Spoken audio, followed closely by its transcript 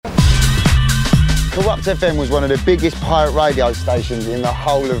Corrupt FM was one of the biggest pirate radio stations in the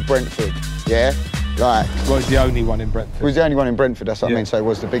whole of Brentford, yeah? Like... Well, it's the only one in Brentford. It was the only one in Brentford, that's what I mean, so it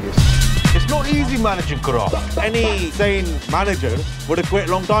was the biggest. It's not easy managing Corrupt. Any sane manager would have quit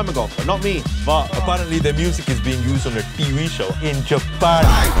a long time ago, but not me. But apparently their music is being used on a TV show in Japan.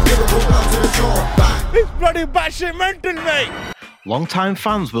 It's bloody batshit mental, mate! Long-time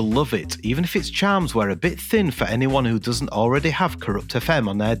fans will love it, even if its charms were a bit thin for anyone who doesn't already have Corrupt FM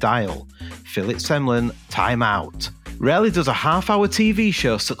on their dial. Philip Semlin, Time Out. Rarely does a half-hour TV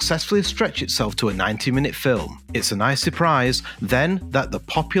show successfully stretch itself to a 90-minute film. It's a nice surprise, then, that the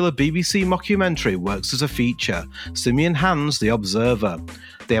popular BBC mockumentary works as a feature, Simeon Hand's The Observer.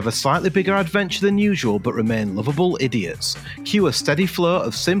 They have a slightly bigger adventure than usual but remain lovable idiots. Cue a steady flow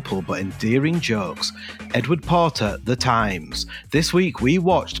of simple but endearing jokes. Edward Porter, The Times. This week we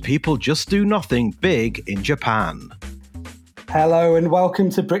watched People Just Do Nothing Big in Japan. Hello and welcome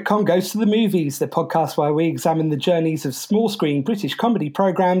to Britcom Goes to the Movies, the podcast where we examine the journeys of small-screen British comedy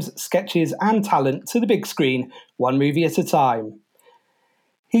programmes, sketches and talent to the big screen, one movie at a time.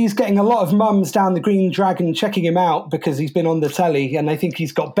 He's getting a lot of mums down the Green Dragon checking him out because he's been on the telly and they think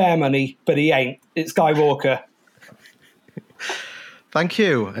he's got bear money, but he ain't. It's Guy Walker. Thank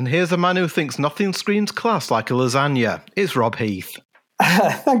you. And here's a man who thinks nothing screams class like a lasagna. It's Rob Heath.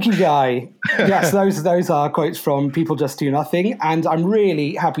 Thank you, Guy. Yes, those are quotes from People Just Do Nothing. And I'm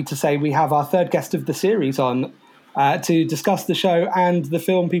really happy to say we have our third guest of the series on to discuss the show and the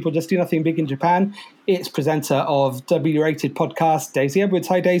film People Just Do Nothing Big in Japan. It's presenter of W-Rated podcast, Daisy Edwards.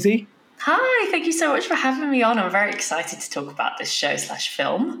 Hi, Daisy. Hi, thank you so much for having me on. I'm very excited to talk about this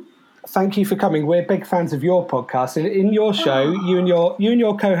show/film. Thank you for coming. We're big fans of your podcast. In your show, you and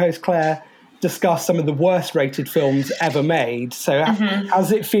your co-host Claire discuss some of the worst rated films ever made. So how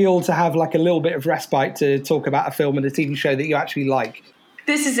does it feel to have like a little bit of respite to talk about a film and a TV show that you actually like?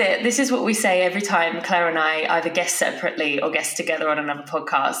 This is it. This is what we say every time Claire and I either guest separately or guest together on another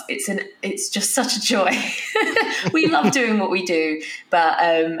podcast. It's just such a joy. We love doing what we do, but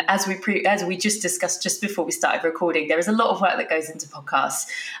as we just discussed just before we started recording, there is a lot of work that goes into podcasts,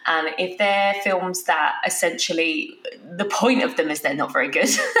 and if they're films that essentially the point of them is they're not very good,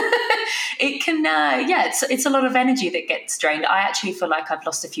 it can it's a lot of energy that gets drained. I actually feel like I've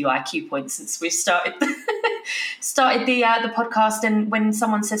lost a few IQ points since we've started the podcast, and when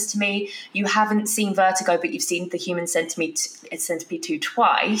someone says to me, you haven't seen Vertigo, but you've seen The Human Centipede 2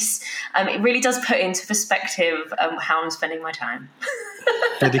 twice, it really does put into perspective how I'm spending my time.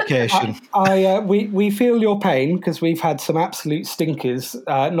 Dedication. We feel your pain because we've had some absolute stinkers,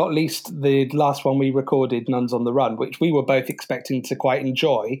 not least the last one we recorded, Nuns on the Run, which we were both expecting to quite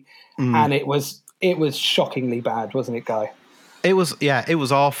enjoy. And it was shockingly bad, wasn't it, Guy? It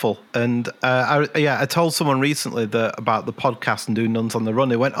was awful. And I told someone recently about the podcast and doing Nuns on the Run.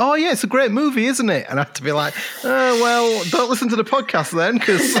 They went, oh, yeah, it's a great movie, isn't it? And I had to be like, well, don't listen to the podcast then,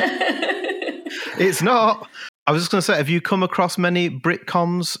 because it's not. I was just going to say, have you come across many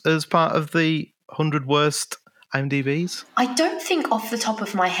Britcoms as part of the 100 worst IMDb's? I don't think off the top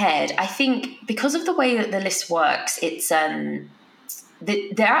of my head. I think because of the way that the list works, it's...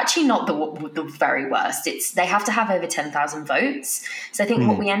 they're actually not the very worst. They have to have over 10,000 votes. So I think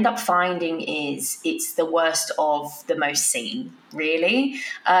what we end up finding is it's the worst of the most seen, really.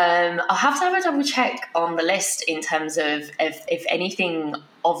 I'll have to have a double check on the list in terms of if anything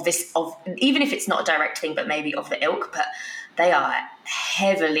of even if it's not a direct thing, but maybe of the ilk, but they are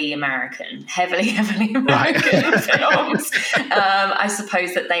heavily American films. I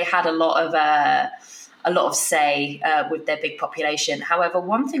suppose that they had a lot of say with their big population. However,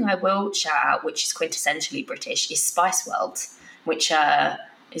 one thing I will shout out, which is quintessentially British, is Spice World, which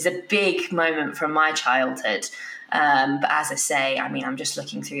is a big moment from my childhood. But as I say, I mean, I'm just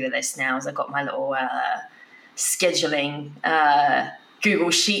looking through the list now as I've got my little scheduling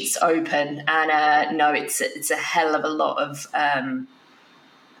Google Sheets open, and no, it's a hell of a lot of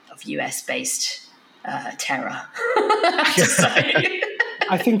US-based terror, I have to say.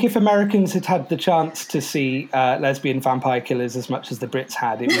 I think if Americans had the chance to see lesbian vampire killers as much as the Brits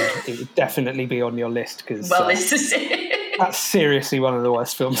had, it would definitely be on your list. Because this is it. That's seriously one of the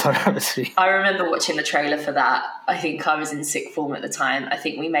worst films I've ever seen. I remember watching the trailer for that. I think I was in sixth form at the time. I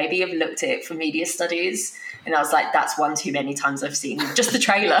think we maybe have looked at it for media studies, and I was like, that's one too many times I've seen just the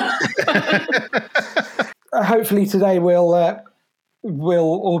trailer. Hopefully today we'll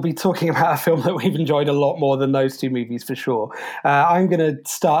all be talking about a film that we've enjoyed a lot more than those two movies for sure. I'm going to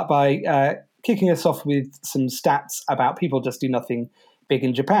start by kicking us off with some stats about People Just Do Nothing Big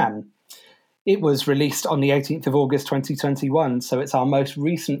in Japan. It was released on the 18th of August 2021, so it's our most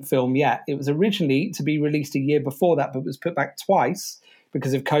recent film yet. It was originally to be released a year before that, but was put back twice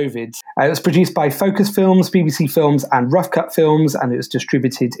because of COVID. It was produced by Focus Films, BBC Films and Rough Cut Films, and it was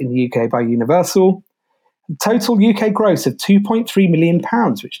distributed in the UK by Universal. Total UK gross of £2.3 million,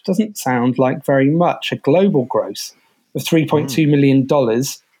 which doesn't sound like very much. A global gross of $3.2 million.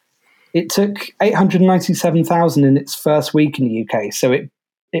 It took 897,000 in its first week in the UK, so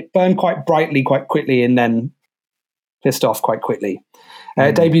it burned quite brightly quite quickly and then pissed off quite quickly.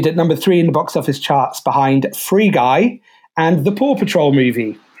 It debuted at number 3 in the box office charts behind Free Guy and the Paw Patrol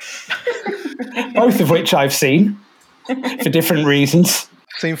movie, both of which I've seen for different reasons.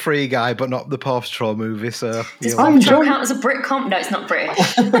 Seen Free Guy, but not the Paw Patrol movie, so... Does Paw Patrol count as a Brit comp? No, it's not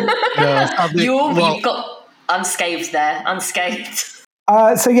British. You've got unscathed there, unscathed.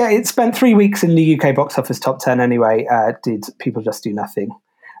 So yeah, it spent 3 weeks in the UK box office top 10 anyway. Did People Just Do Nothing?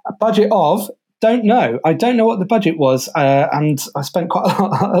 A budget of... Don't know. I don't know what the budget was, and I spent quite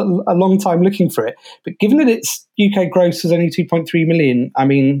a long time looking for it. But given that its UK gross was only 2.3 million, I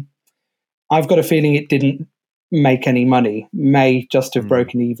mean, I've got a feeling it didn't make any money. May just have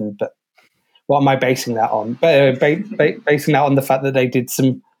broken even. But what am I basing that on? Basing that on the fact that they did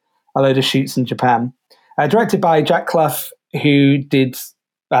a load of shoots in Japan. Directed by Jack Clough, who did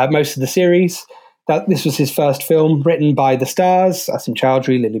most of the series. This was his first film, written by the stars, Asim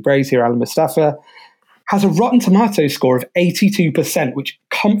Chowdhury, Lily Brazier, Alan Mustafa. Has a Rotten Tomatoes score of 82%, which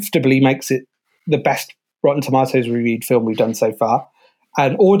comfortably makes it the best Rotten Tomatoes reviewed film we've done so far.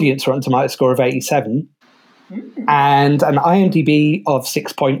 An audience Rotten Tomatoes score of 87. And an IMDb of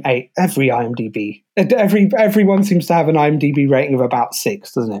 6.8. Everyone seems to have an IMDb rating of about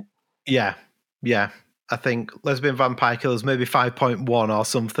 6, doesn't it? Yeah. I think Lesbian Vampire Killers maybe 5.1 or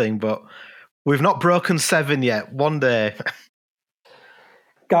something, but we've not broken 7 yet. One day.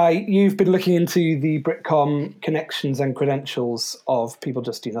 Guy, you've been looking into the Britcom connections and credentials of People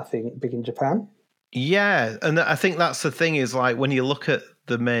Just Do Nothing big in Japan. Yeah, and I think that's the thing is, like, when you look at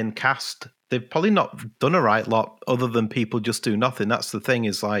the main cast, they've probably not done a right lot other than People Just Do Nothing. That's the thing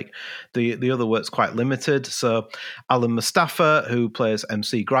is, like, the other work's quite limited. So Alan Mustafa, who plays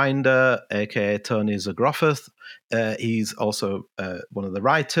MC Grinder, aka Tony Zagroffith, he's also one of the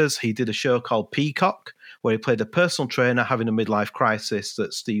writers. He did a show called Peacock, where he played a personal trainer having a midlife crisis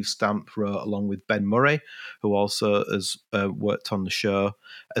that Steve Stamp wrote along with Ben Murray, who also has worked on the show.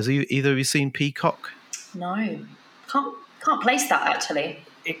 Has either of you seen Peacock? No. Can't place that, actually.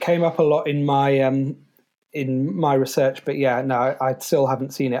 It came up a lot in my research, but yeah, no, I still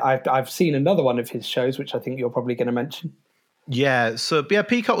haven't seen it. I've seen another one of his shows, which I think you're probably going to mention. Yeah, so yeah,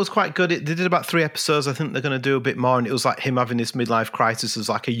 Peacock was quite good. They did about 3 episodes. I think they're going to do a bit more, and it was like him having this midlife crisis as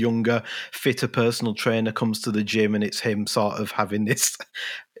like a younger, fitter personal trainer comes to the gym, and it's him sort of having this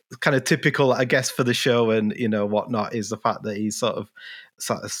kind of typical, I guess, for the show and whatnot is the fact that he sort of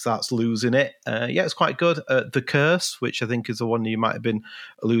starts losing it. Yeah, it's quite good. The Curse, which I think is the one you might have been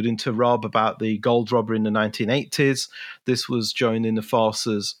alluding to, Rob, about the gold robbery in the 1980s. This was joining the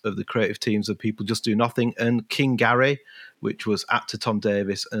forces of the creative teams of People Just Do Nothing, and King Gary, which was actor Tom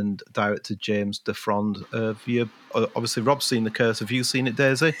Davis and director James DeFrond. Obviously, Rob's seen The Curse. Have you seen it,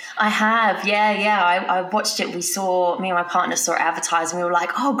 Daisy? I have, yeah. I watched it. Me and my partner saw it advertised, and we were like,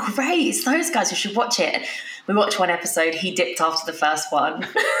 oh, great, it's those guys, we should watch it. We watched one episode. He dipped after the first one.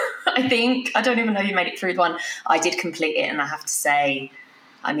 I think. I don't even know who made it through one. I did complete it, and I have to say,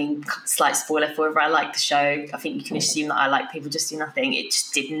 I mean, slight spoiler for whether I like the show. I think you can assume that I like People Just Do Nothing. It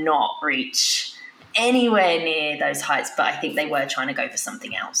just did not reach anywhere near those heights, but I think they were trying to go for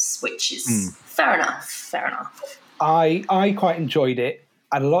something else, which is fair enough. I quite enjoyed it,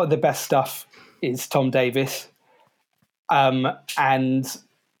 and a lot of the best stuff is Tom Davis, and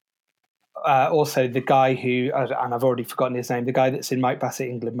also the guy who, and I've already forgotten his name, the guy that's in Mike Bassett,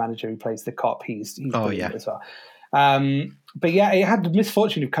 England manager, who plays the cop. He's brilliant as well. But yeah, it had the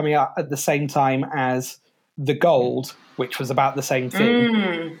misfortune of coming out at the same time as The Gold, which was about the same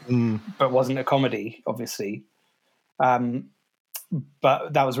thing, but wasn't a comedy, obviously.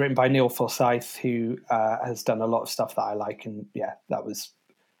 But that was written by Neil Forsyth, who has done a lot of stuff that I like. And yeah, that was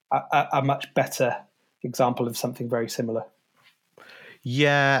a much better example of something very similar.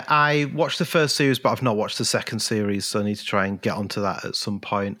 Yeah, I watched the first series, but I've not watched the second series, so I need to try and get onto that at some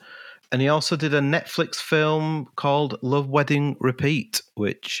point. And he also did a Netflix film called Love, Wedding, Repeat,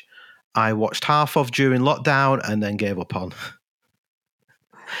 which I watched half of during lockdown and then gave up on.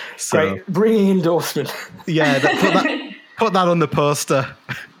 Great, ringing endorsement. Yeah, put that on the poster.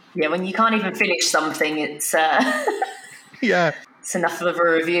 Yeah, when you can't even finish something, it's yeah, it's enough of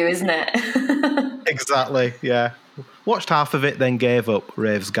a review, isn't it? Exactly. Yeah, watched half of it, then gave up.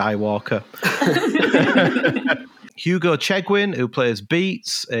 Raves Guy Walker. Hugo Chegwin, who plays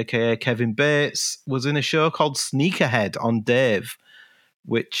Beats, aka Kevin Bates, was in a show called Sneakerhead on Dave.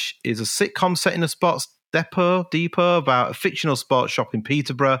 which is a sitcom set in a sports depot about a fictional sports shop in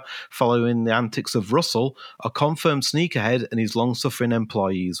Peterborough, following the antics of Russell, a confirmed sneakerhead, and his long-suffering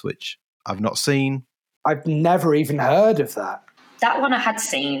employees, which I've not seen. I've never even heard of that. That one I had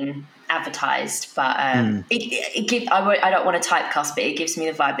seen advertised, but I don't want to typecast, but it gives me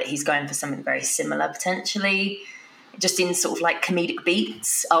the vibe that he's going for something very similar, potentially, just in sort of like comedic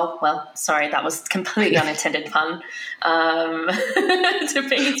beats. Oh, well, sorry, that was completely unintended pun. To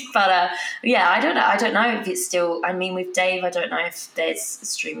beats, but yeah, I don't know if it's still. I mean, with Dave, I don't know if there's a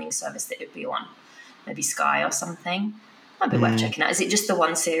streaming service that it would be on, maybe Sky or something. Might be worth checking out. Is it just the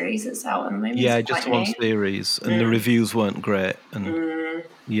one series that's out at the moment? Yeah, just one series, and the reviews weren't great. And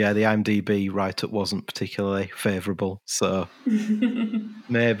yeah, the IMDb write-up wasn't particularly favourable, so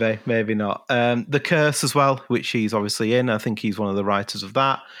maybe not. The Curse as well, which he's obviously in. I think he's one of the writers of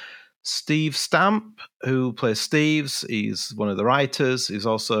that. Steve Stamp, who plays Steve's, he's one of the writers. He's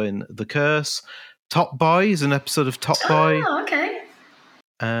also in The Curse. Top Boy is an episode of Top Boy. Oh, okay.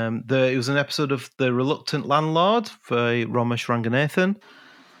 It was an episode of The Reluctant Landlord by Ramesh Ranganathan.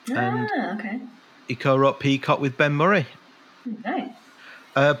 Okay. He co-wrote Peacock with Ben Murray. Okay.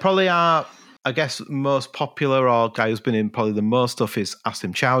 Probably our, I guess, most popular, or guy who's been in probably the most stuff is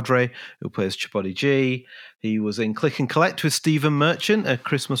Asim Chowdhury, who plays Chibodi G. He was in Click and Collect with Stephen Merchant, a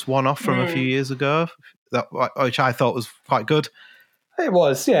Christmas one-off from a few years ago, which I thought was quite good. It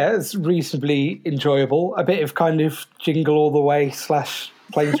was, yeah, it's reasonably enjoyable. A bit of kind of Jingle All the Way /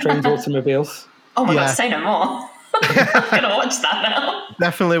 Planes, Trains, Automobiles. Oh my God, say no more. I'm going to watch that now.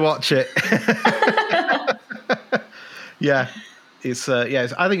 Definitely watch it. Yeah. I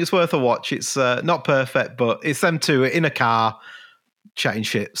think it's worth a watch. It's not perfect, but it's them two in a car chatting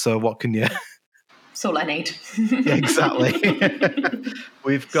shit. So what can you... That's all I need. Yeah, exactly. He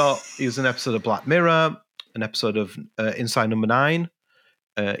was an episode of Black Mirror, an episode of Inside Number 9.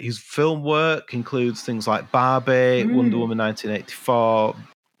 His film work includes things like Barbie, Wonder Woman 1984.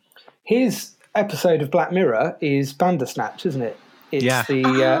 His episode of Black Mirror is Bandersnatch, isn't it? It's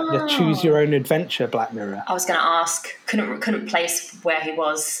the Choose Your Own Adventure Black Mirror. I was going to ask, couldn't place where he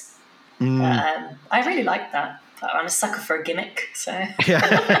was. I really liked that. I'm a sucker for a gimmick, so...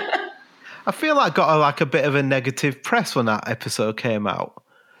 Yeah. I feel like I got a bit of a negative press when that episode came out.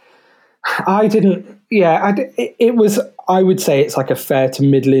 I didn't. Yeah, it was. I would say it's like a fair to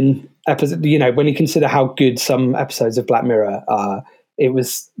middling episode. You know, when you consider how good some episodes of Black Mirror are, it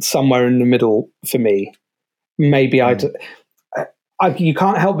was somewhere in the middle for me. Maybe you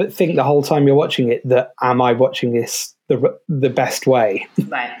can't help but think the whole time you're watching it that am I watching this the best way?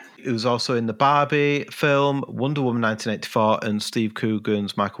 Right. It was also in the Barbie film, Wonder Woman 1984, and Steve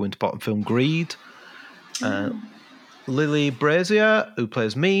Coogan's Michael Winterbottom film Greed. Lily Brazier, who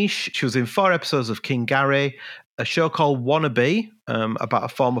plays Mish, she was in 4 episodes of King Gary, a show called Wannabe, about a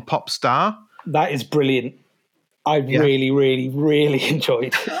former pop star. That is brilliant. I really, really, really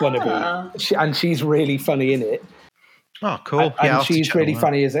enjoyed Wannabe. And she's really funny in it. Oh, cool. And she's really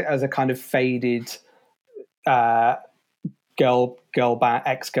funny as a kind of faded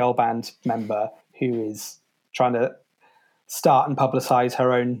ex-girl band member who is trying to start and publicize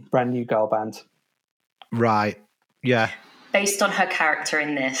her own brand new girl band. Right. Yeah. Based on her character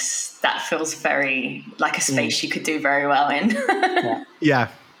in this, that feels very like a space she could do very well in. Yeah.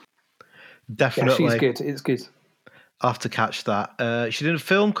 Definitely. Yeah, she's good. It's good. I'll have to catch that. She did a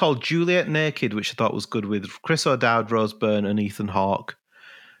film called Juliet Naked, which I thought was good, with Chris O'Dowd, Rose Byrne, and Ethan Hawke,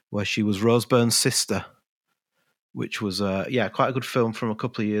 where she was Rose Byrne's sister, which was quite a good film from a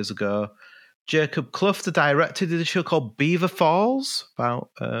couple of years ago. Jacob Clough, the director, did a show called Beaver Falls about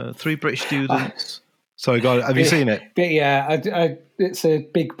 3 British students. Sorry, God, have you seen it? But yeah, it's a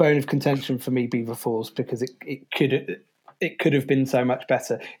big bone of contention for me, Beaver Falls, because it could have been so much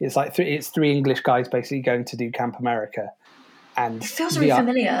better. It's like it's 3 English guys basically going to do Camp America, and it feels really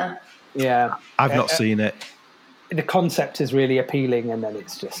familiar. Yeah, I've not seen it. The concept is really appealing, and then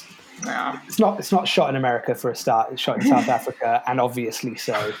it's just it's not shot in America for a start. It's shot in South Africa, and obviously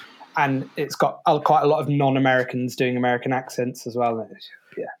so. And it's got quite a lot of non-Americans doing American accents as well.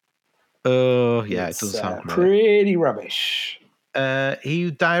 Oh, yeah, it doesn't sound great. Pretty rubbish. He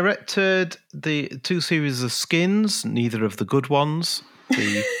directed the 2 series of Skins, neither of the good ones.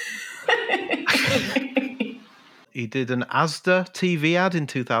 He did an Asda TV ad in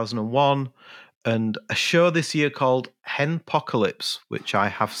 2001 and a show this year called Henpocalypse, which I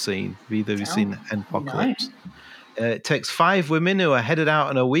have seen. Have either of you seen Henpocalypse? No. It takes 5 women who are headed out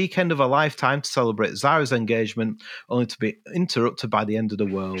on a weekend of a lifetime to celebrate Zara's engagement, only to be interrupted by the end of the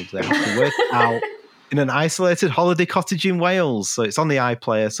world. They have to work out in an isolated holiday cottage in Wales. So it's on the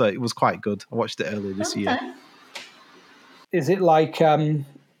iPlayer, so it was quite good. I watched it earlier this year. Is it like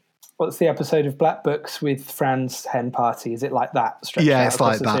what's the episode of Black Books with Fran's hen party? Is it like that? Stretched Yeah, out it's across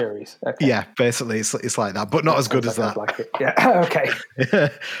like the that. Series? Okay. Yeah, basically, it's like that, but not as good as Sounds that. like I'd like it. Yeah. Okay.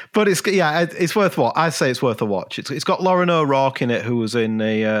 But it's worth what I'd say. It's worth a watch. It's got Lauren O'Rourke in it, who was in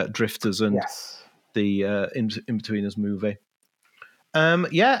the Drifters and the In-Betweeners movie.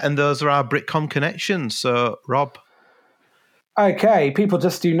 And those are our Britcom connections. So, Rob. Okay, People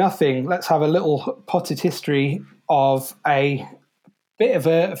Just Do Nothing. Let's have a little potted history of a bit of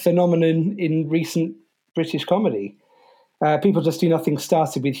a phenomenon in recent British comedy. People Just Do Nothing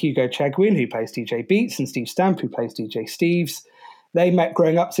started with Hugo Chegwin, who plays DJ Beats, and Steve Stamp, who plays DJ Steves. They met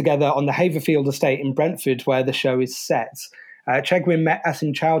growing up together on the Haverfield estate in Brentford, where the show is set. Chegwin met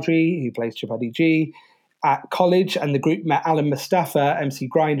Asim Chowdhury, who plays Chapati G, at college, and the group met Alan Mustafa, MC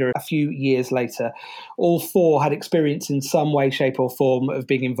Grinder, a few years later. All four had experience in some way, shape or form of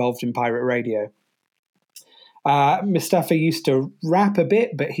being involved in pirate radio. Mustafa used to rap a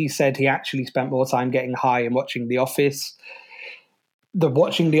bit, but he said he actually spent more time getting high and watching The Office. The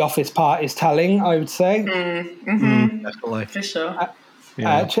watching The Office part is telling, I would say. Definitely. For sure.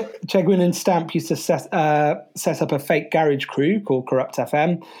 Chegwin and Stamp used to set up a fake garage crew called Corrupt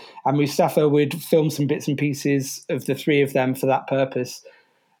FM, and Mustafa would film some bits and pieces of the three of them for that purpose.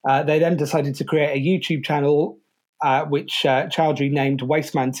 They then decided to create a YouTube channel, which Chowdhury named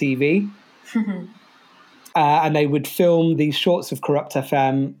Wasteman TV, and they would film these shorts of Corrupt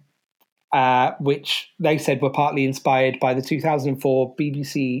FM, which they said were partly inspired by the 2004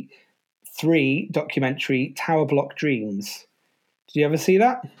 BBC 3 documentary Tower Block Dreams. Did you ever see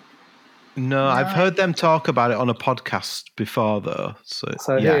that? No, I've heard them talk about it on a podcast before, though.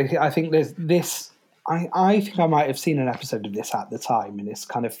 So yeah. I think there's this. I think I might have seen an episode of this at the time, and this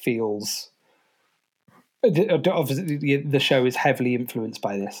kind of feels. Obviously, the show is heavily influenced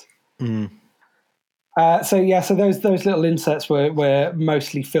by this. So those little inserts were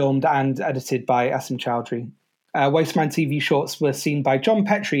mostly filmed and edited by Asim Chowdhury. Wasteman TV shorts were seen by John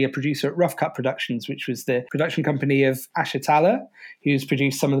Petrie, a producer at Rough Cut Productions, which was the production company of Asher Talla, who's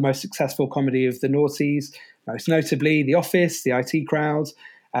produced some of the most successful comedy of the noughties, most notably The Office, The IT Crowd,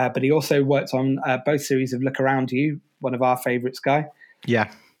 but he also worked on both series of Look Around You, one of our favourites, Guy.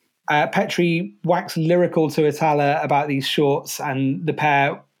 Yeah. Petrie waxed lyrical to Atala about these shorts, and the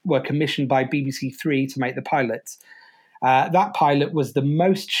pair were commissioned by BBC Three to make the pilot. That pilot was the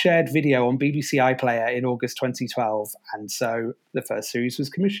most shared video on BBC iPlayer in August 2012, and so the first series was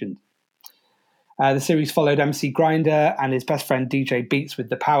commissioned. The series followed MC Grinder and his best friend DJ Beats, with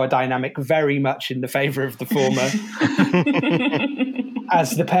the power dynamic very much in the favour of the former,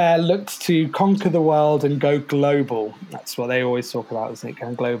 as the pair looked to conquer the world and go global. That's what they always talk about, isn't it?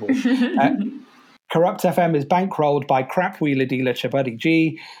 Going global. Corrupt FM is bankrolled by crap wheeler dealer Chabuddy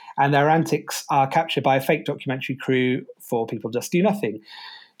G, and their antics are captured by a fake documentary crew for People Just Do Nothing.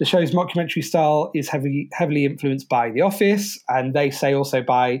 The show's mockumentary style is heavily influenced by The Office, and they say also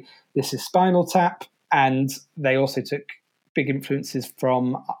by This Is Spinal Tap, and they also took big influences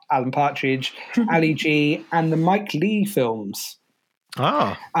from Alan Partridge, Ali G, and the Mike Leigh films.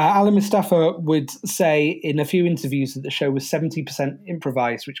 Alan Mustafa would say in a few interviews that the show was 70%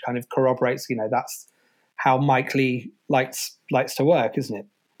 improvised, which kind of corroborates, that's how Mike Leigh likes to work, isn't it?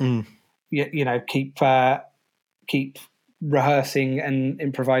 Keep rehearsing and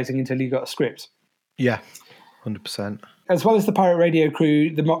improvising until you got a script. Yeah, 100%. As well as the pirate radio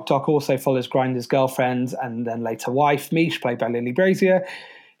crew, the mock doc also follows Grinder's girlfriend and then later wife, Mish, played by Lily Brazier,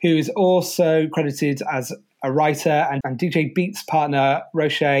 who is also credited as a writer, and DJ Beats' partner,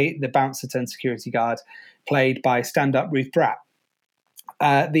 Roche, the bouncer turned security guard, played by stand-up Ruth Bratt.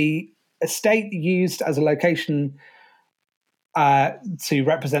 The estate used as a location to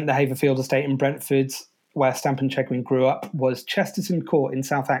represent the Haverfield estate in Brentford, where Stamp and Chegwin grew up, was Chesterton Court in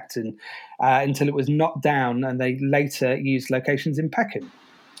South Acton, until it was knocked down, and they later used locations in Peckham,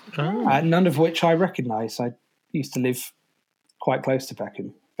 none of which I recognise. I used to live quite close to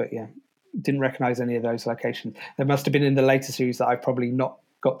Peckham, but yeah, didn't recognise any of those locations. They must have been in the later series that I've probably not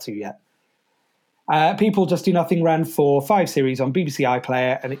got to yet. People Just Do Nothing ran for 5 series on BBC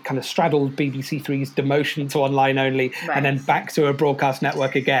iPlayer, and it kind of straddled BBC Three's demotion to online only, and then back to a broadcast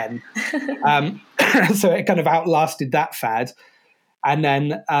network again. So it kind of outlasted that fad. And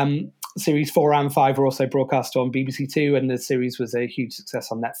then series 4 and 5 were also broadcast on BBC Two, and the series was a huge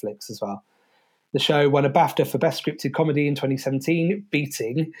success on Netflix as well. The show won a BAFTA for Best Scripted Comedy in 2017,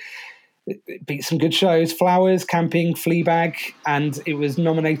 it beat some good shows, Flowers, Camping, Fleabag, and it was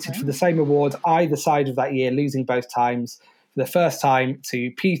nominated for the same award either side of that year, losing both times. For the first time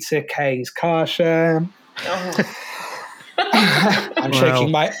to Peter Kay's Car Share.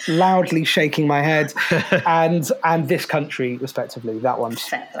 I'm loudly shaking my head, and This Country, respectively. That one's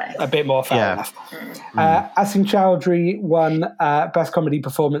a bit more fair enough. Asim Chowdhury won Best Comedy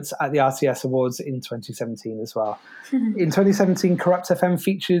Performance at the RTS Awards in 2017 as well. In 2017, Corrupt FM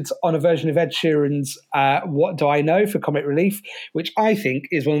featured on a version of Ed Sheeran's What Do I Know for Comic Relief, which I think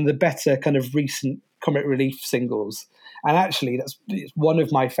is one of the better kind of recent Comic Relief singles. And actually, it's one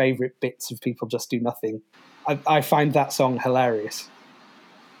of my favourite bits of People Just Do Nothing. I find that song hilarious.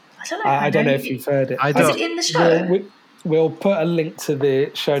 I don't know if you've heard it. Is it in the show? We'll put a link to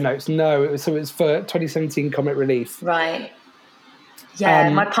the show notes. No, it was for 2017 Comic Relief. Right. Yeah,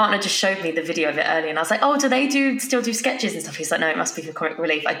 my partner just showed me the video of it earlier, and I was like, "Oh, do they still do sketches and stuff?" He's like, "No, it must be for Comic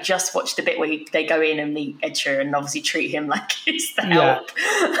Relief." I just watched the bit where they go in and meet Ed Sheeran and obviously treat him like he's the help.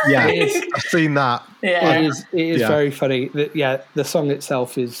 Yeah, I've seen that. Yeah, it is very funny. The song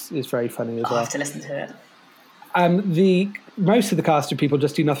itself is very funny as well. I have to listen to it. Most of the cast of People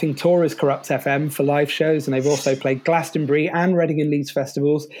Just Do Nothing tour as Corrupt FM for live shows, and they've also played Glastonbury and Reading and Leeds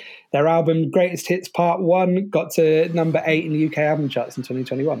festivals. Their album Greatest Hits Part 1 got to number 8 in the UK album charts in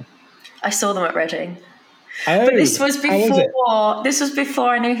 2021. I saw them at Reading. Oh, but this was before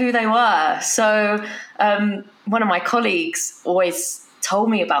I knew who they were. So one of my colleagues always told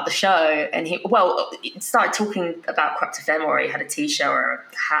me about the show, and he started talking about Corrupt FM, or he had a t-shirt or a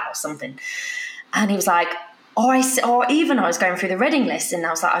hat or something, and he was like, I was going through the Reading list, and I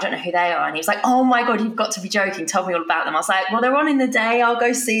was like, I don't know who they are. And he was like, oh my God, you've got to be joking. Tell me all about them. I was like, well, they're on in the day. I'll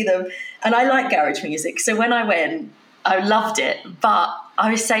go see them. And I like garage music. So when I went, I loved it. But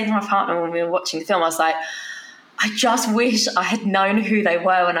I was saying to my partner when we were watching the film, I was like, I just wish I had known who they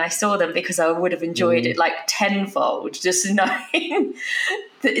were when I saw them, because I would have enjoyed it like tenfold, just knowing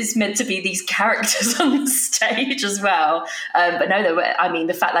that it's meant to be these characters on the stage as well. But no,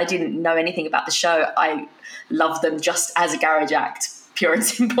 the fact that I didn't know anything about the show, I love them just as a garage act, pure and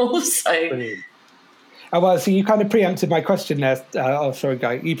simple. So, brilliant. So you kind of preempted my question there. Sorry,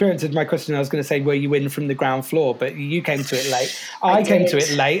 Guy. You preempted my question. I was going to say, were you in from the ground floor? But you came to it late. I came to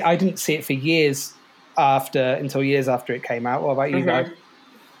it late. I didn't see it for until years after it came out. What about you, Guy?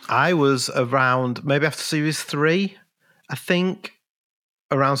 I was around maybe after series 3, I think.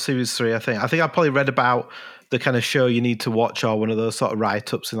 Around series 3, I think. I think I probably read about the kind of show you need to watch, or one of those sort of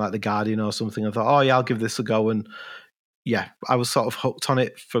write-ups in like The Guardian or something. I thought, oh yeah, I'll give this a go. And yeah, I was sort of hooked on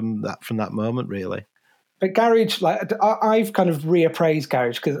it from that moment, really. But garage, I've kind of reappraised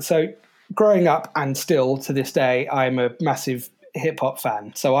garage, because so growing up and still to this day, I'm a massive hip-hop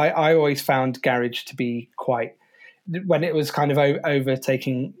fan. So I always found garage to be quite, when it was kind of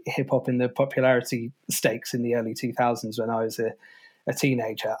overtaking hip-hop in the popularity stakes in the early 2000s when I was a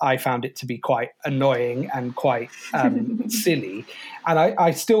teenager, I found it to be quite annoying and quite silly, and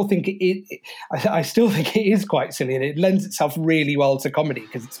I still think it is quite silly, and it lends itself really well to comedy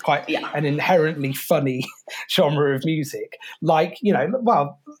because it's quite an inherently funny genre of music. Like,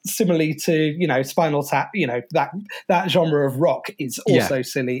 similarly to Spinal Tap, that genre of rock is also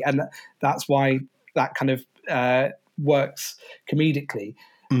silly, and that's why that kind of works comedically.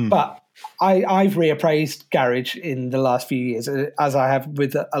 But I've reappraised garage in the last few years, as I have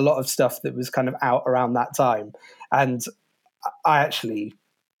with a lot of stuff that was kind of out around that time, and I actually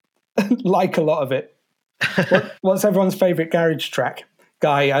like a lot of it. What's everyone's favourite garage track?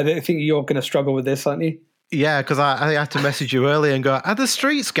 Guy, I think you're going to struggle with this, aren't you? Yeah, because I had to message you earlier and go, are the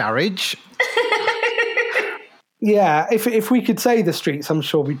Streets garage? Yeah, if we could say the Streets, I'm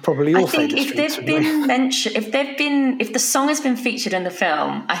sure we'd probably all say the Streets. I think if they've been mentioned, if the song has been featured in the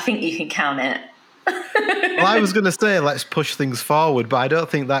film, I think you can count it. Well, I was going to say let's push things forward, but I don't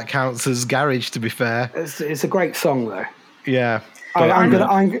think that counts as garage. To be fair, it's a great song though. Yeah, I'm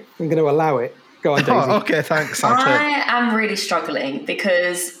going to allow it. Go on, Daisy. Oh, okay, thanks. I am really struggling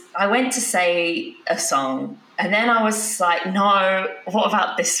because I went to say a song, and then I was like, no, what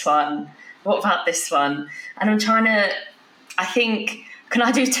about this one? What about this one? And I'm trying to, I think, can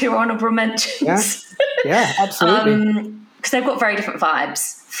I do 2 honourable mentions? Yeah, absolutely. Because they've got very different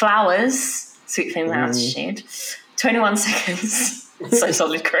vibes. Flowers, Sweet Female Attitude. 21 Seconds, So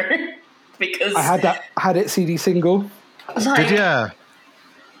Solid Crew. Because I had it CD single. Like, did you?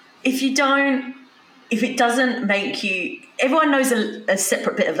 If it doesn't make you, everyone knows a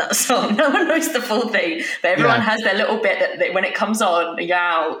separate bit of that song. No one knows the full thing, but everyone has their little bit that when it comes on,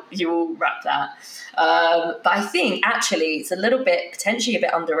 you will rap that. But I think actually it's a little bit, potentially a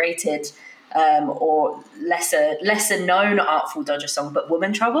bit underrated, or lesser known Artful Dodger song, but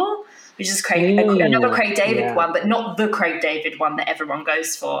Woman Trouble, which is another Craig David one, but not the Craig David one that everyone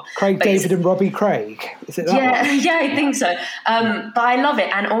goes for. David and Robbie Craig. Is it that one? Yeah, I think so. But I love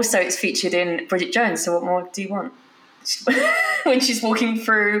it. And also it's featured in Bridget Jones, so what more do you want? when she's walking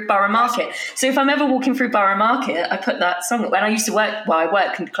through Borough Market. So if I'm ever walking through Borough Market, I put that song. When I used to work, I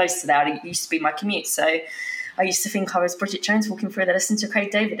work close to there. It used to be my commute. So I used to think I was Bridget Jones walking through there listening to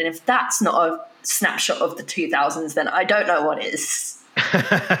Craig David. And if that's not a snapshot of the 2000s, then I don't know what is.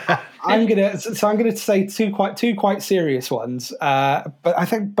 I'm gonna say two quite serious ones, but I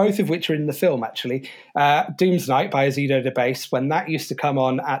think both of which are in the film actually. Doom's Night by Azido DeBase, when that used to come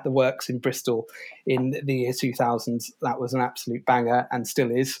on at the Works in Bristol in the year 2000, that was an absolute banger and still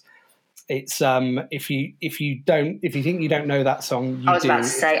is. It's if you think you don't know that song, I was about to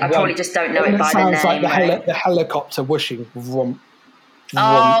say I probably just don't know it by the name. It sounds like the helicopter whooshing.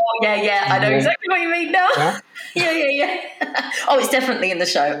 Oh, yeah. I know exactly what you mean now. Yeah. Oh, it's definitely in the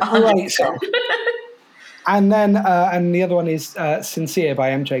show. 100%. Great song. And then, and the other one is Sincere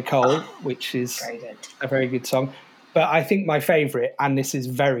by MJ Cole, which is a very good song. But I think my favourite, and this is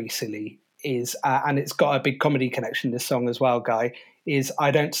very silly, is, and it's got a big comedy connection, this song as well, Guy, is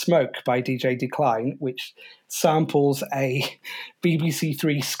I Don't Smoke by DJ Decline, which samples a BBC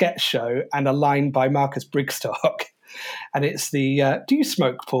Three sketch show and a line by Marcus Brigstock. And it's the do you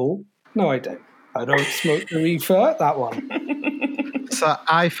smoke, Paul? No, I don't. I don't smoke the reefer. That one. So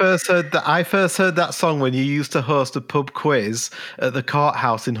I first heard that song when you used to host a pub quiz at the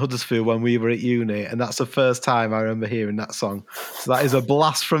courthouse in Huddersfield when we were at uni, and that's the first time I remember hearing that song. So that is a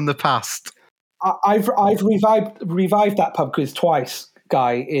blast from the past. I've revived that pub quiz twice,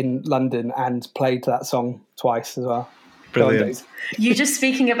 Guy, in London, and played that song twice as well. Brilliant. You just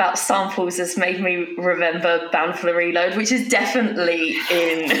speaking about samples has made me remember Bound for the Reload, which is definitely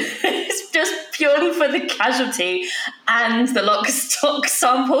in. It's just purely for the Casualty and the Lock Stock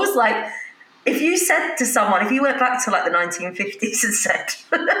samples. Like, if you said to someone, if you went back to like the 1950s and said,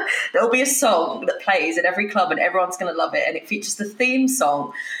 there'll be a song that plays at every club and everyone's going to love it, and it features the theme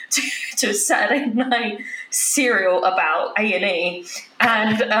song to a Saturday night serial about A&E,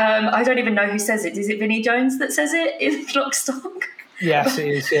 and I don't even know who says it. Is it Vinnie Jones that says it in Lock Stock? Yes, it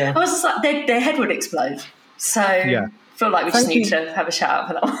is, yeah. I was just like, their head would explode. So I feel like we just need to have a shout out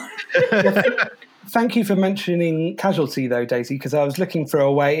for that one. Thank you for mentioning Casualty, though, Daisy, because I was looking for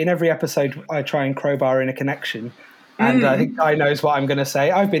a way. In every episode, I try and crowbar in a connection. And I think Guy knows what I'm going to say.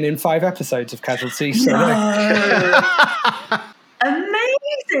 I've been in 5 episodes of Casualty. So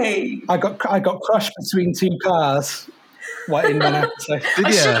Amazing! I got crushed between 2 cars in one episode.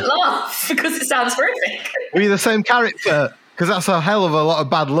 I shouldn't laugh because it sounds horrific. Were you the same character? Because that's a hell of a lot of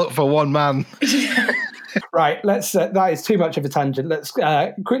bad luck for one man. Right, let's. That is too much of a tangent. Let's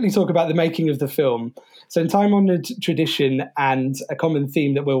quickly talk about the making of the film. So, in time-honoured tradition and a common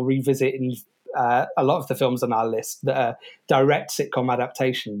theme that we'll revisit in a lot of the films on our list that are direct sitcom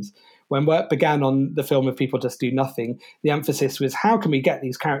adaptations. When work began on the film of People Just Do Nothing, the emphasis was how can we get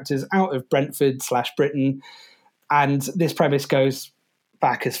these characters out of Brentford/Britain? And this premise goes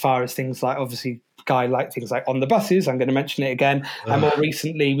back as far as things like, obviously, Guy liked things like On the Buses. I'm going to mention it again. And more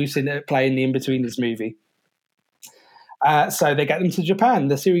recently, we've seen it play in the In-Betweeners movie. So they get them to Japan.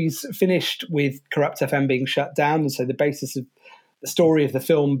 The series finished with Corrupt FM being shut down. And so the basis of the story of the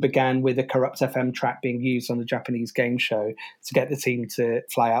film began with a Corrupt FM track being used on the Japanese game show to get the team to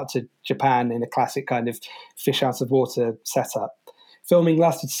fly out to Japan in a classic kind of fish out of water setup. Filming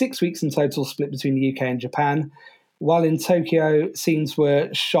lasted 6 weeks in total, split between the UK and Japan. While in Tokyo, scenes were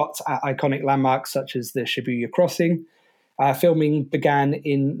shot at iconic landmarks such as the Shibuya Crossing. Filming began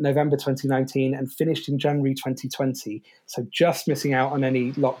in November 2019 and finished in January 2020. So just missing out on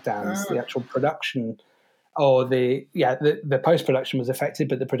any lockdowns. The actual production or the post-production was affected,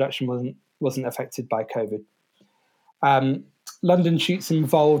 but the production wasn't affected by COVID. London shoots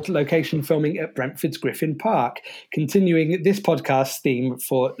involved location filming at Brentford's Griffin Park, continuing this podcast theme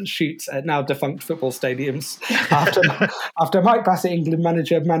for shoots at now defunct football stadiums after Mike Bassett, England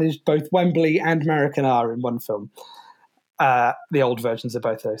manager, managed both Wembley and Maracana in one film. The old versions of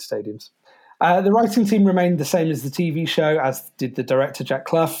both those stadiums. The writing team remained the same as the TV show, as did the director Jack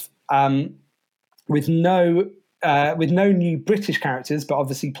Clough, with no new British characters, but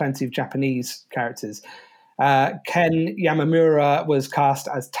obviously plenty of Japanese characters. Ken Yamamura was cast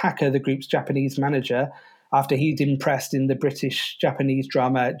as Taka, the group's Japanese manager, after he'd impressed in the British-Japanese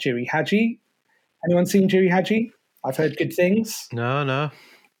drama Jiri Haji. Anyone seen Jiri Haji? I've heard good things. No.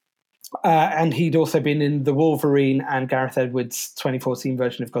 And he'd also been in The Wolverine and Gareth Edwards' 2014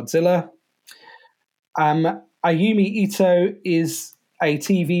 version of Godzilla. Ayumi Ito is a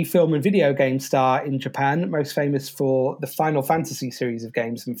TV, film and video game star in Japan, most famous for the Final Fantasy series of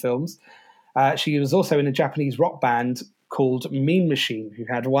games and films. She was also in a Japanese rock band called Mean Machine, who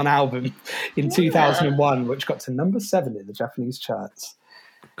had one album in 2001, which got to number 7 in the Japanese charts.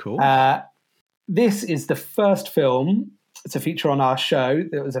 Cool. this is the first film to feature on our show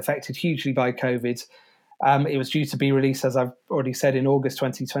that was affected hugely by COVID. It was due to be released, as I've already said, in August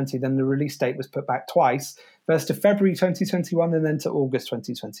 2020. Then the release date was put back twice, first to February 2021 and then to August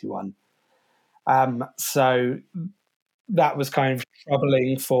 2021. So that was kind of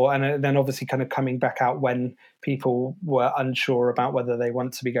troubling and then obviously kind of coming back out when people were unsure about whether they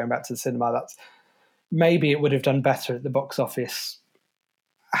want to be going back to the cinema. That's maybe it would have done better at the box office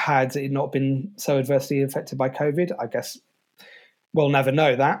had it not been so adversely affected by COVID. I guess we'll never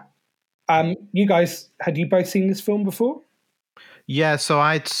know that. You guys, had you both seen this film before? Yeah, so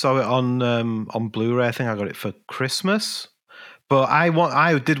I saw it on Blu-ray. I think I got it for Christmas. But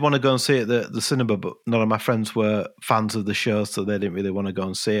I did want to go and see it at the cinema, but none of my friends were fans of the show, so they didn't really want to go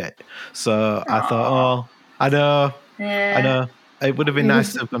and see it. So I thought, I know. It would have been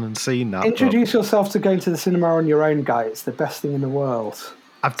nice to have gone and seen that. Introduce yourself to going to the cinema on your own, guy. It's the best thing in the world.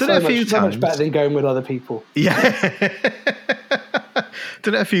 I've done it a few times. So much better than going with other people. Yeah.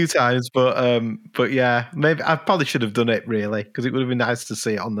 Done it a few times, but yeah, maybe I probably should have done it really, because it would have been nice to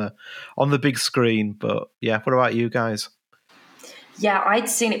see it on the big screen. But yeah, what about you guys? Yeah, I'd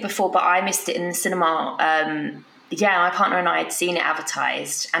seen it before, but I missed it in the cinema. My partner and I had seen it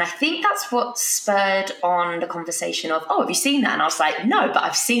advertised, and I think that's what spurred on the conversation of, have you seen that? And I was like, no, but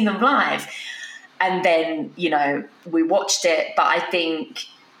I've seen them live. And then, we watched it, but I think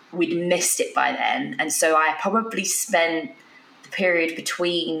we'd missed it by then. And so I probably spent the period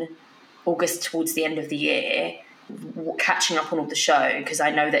between August towards the end of the year catching up on all the show, because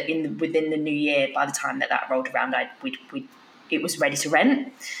I know that within the new year, by the time that rolled around, it was ready to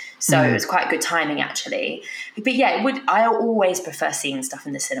rent. So it was quite good timing, actually. But yeah, I always prefer seeing stuff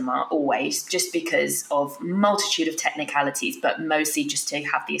in the cinema, always, just because of multitude of technicalities, but mostly just to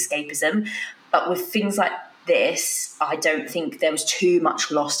have the escapism. But with things like this, I don't think there was too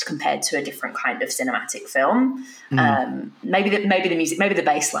much lost compared to a different kind of cinematic film. Maybe the music, maybe the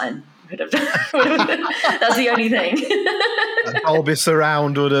bass line. That's the only thing. Dolby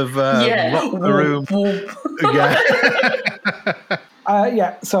Surround would have locked the room.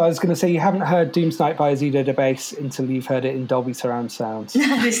 So I was going to say, you haven't heard Doomsnight by Azido DeBass until you've heard it in Dolby Surround sound.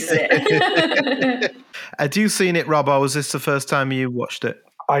 This is it. Had you seen it, Rob, or was this the first time you watched it?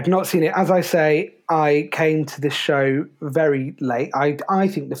 I'd not seen it. As I say, I came to this show very late. I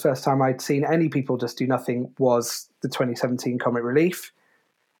think the first time I'd seen any People Just Do Nothing was the 2017 Comic Relief.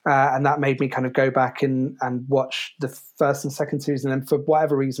 And that made me kind of go back and watch the first and second season. And for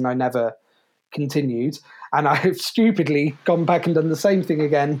whatever reason, I never continued. And I have stupidly gone back and done the same thing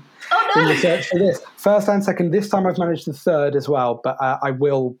again in the search for this. First and second. This time I've managed the third as well. But I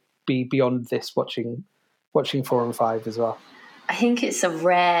will be beyond this watching 4 and 5 as well. I think it's a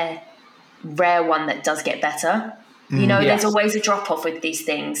rare one that does get better. There's always a drop-off with these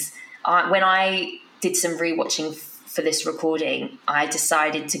things. When I did some rewatching for this recording, I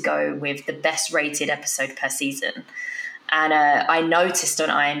decided to go with the best rated episode per season. And I noticed on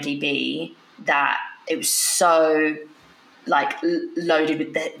IMDb that it was so loaded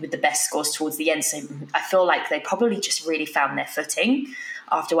with the best scores towards the end. So I feel like they probably just really found their footing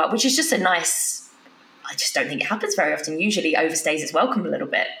after a while, which is just a nice... I just don't think it happens very often. Usually overstays its welcome a little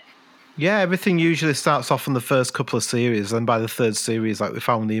bit. Yeah, everything usually starts off in the first couple of series, and by the third series, like we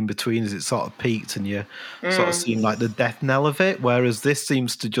found the in-betweens, it sort of peaked and you sort of seen like the death knell of it, whereas this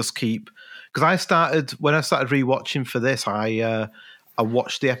seems to just keep... Because when I started rewatching for this, I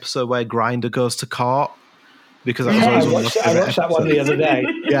watched the episode where Grinder goes to court, because that was always I watched that one the other day.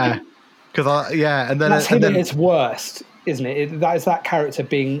 Yeah. And then... That's him at its worst, isn't it? That is that character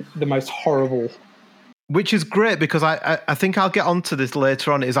being the most horrible... Which is great, because I think I'll get onto this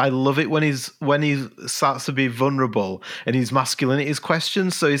later on. Is I love it when he starts to be vulnerable and his masculinity is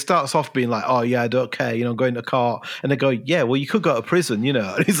questioned. So he starts off being like, "Oh yeah, I don't care, going to court," and they go, "Yeah, well you could go to prison,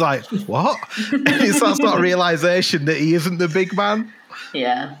 And he's like, "What?" And he starts that realization that he isn't the big man.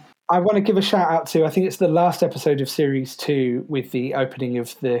 Yeah. I want to give a shout out to, I think it's the last episode of series 2 with the opening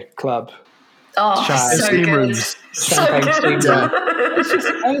of the club. Oh, so good. So good.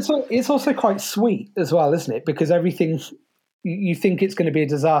 It's also quite sweet as well, isn't it? Because everything, you think it's going to be a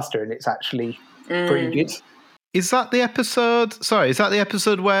disaster and it's actually pretty good. Is that the episode? Sorry, is that the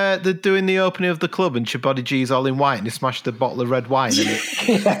episode where they're doing the opening of the club and Chibody G's all in white and he smashed a bottle of red wine?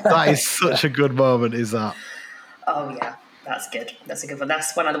 That is such a good moment, is that? Oh, yeah. That's good. That's a good one.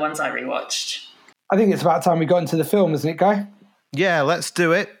 That's one of the ones I rewatched. I think it's about time we got into the film, isn't it, Guy? Yeah, let's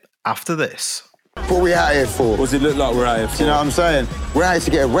do it after this. What are we out here for? What does it look like we're out here for? Do you know what I'm saying? We're out here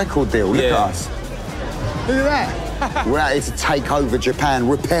to get a record deal. Look at us. Look at that. We're out here to take over Japan,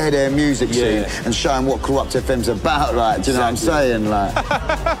 repair their music scene, and show them what Corrupt FM's about, like, do you know what I'm saying? Like,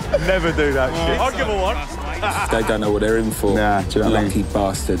 Never do that shit. I'll give her one. They don't know what they're in for. Nah, do you know what I mean? Lucky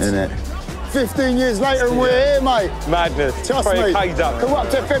bastards. Innit? 15 years later and we're here, mate. Madness. Trust Throw your me. cage up.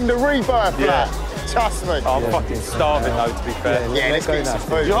 Corrupt FM, the rebirth, Yeah. like. Trust me. I'm fucking starving though, to be fair. Yeah, let's get some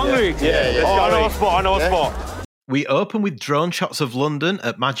food. You hungry? Yeah. Oh, I know a spot. We open with drone shots of London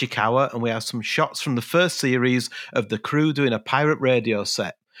at Magic Hour, and we have some shots from the first series of the crew doing a pirate radio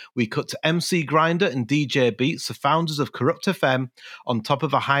set. We cut to MC Grinder and DJ Beats, the founders of Corrupt FM, on top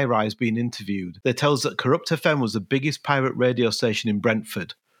of a high-rise being interviewed. They tell us that Corrupt FM was the biggest pirate radio station in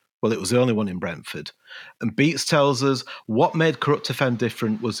Brentford. Well, it was the only one in Brentford. And Beats tells us what made Corrupt FM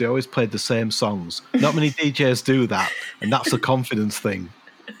different was they always played the same songs. Not many DJs do that, and that's a confidence thing.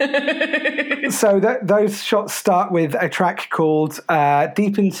 So those shots start with a track called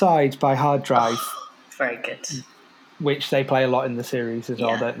Deep Inside by Hard Drive, Very good. which they play a lot in the series as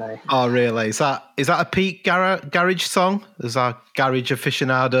well, don't they? Oh, really? Is that a Pete Garage song? Is that Garage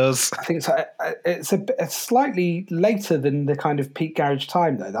aficionados? I think it's a slightly later than the kind of peak garage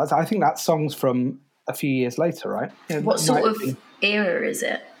time, though. I think that song's from a few years later, right? Yeah, What sort of era is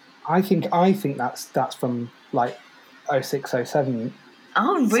it? I think that's from like 06, 07.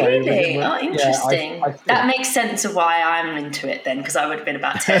 Oh, really? So, oh, interesting. Yeah, that makes sense of why I'm into it then, because I would have been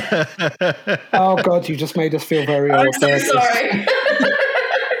about 10. Oh, God, you just made us feel very old. I'm so sorry.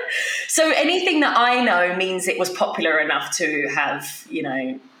 So anything that I know means it was popular enough to have,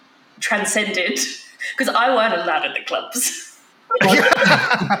 transcended, because I weren't allowed at the clubs.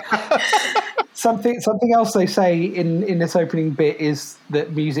 Something else they say in this opening bit is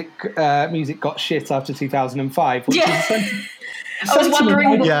that music got shit after 2005. Which is I was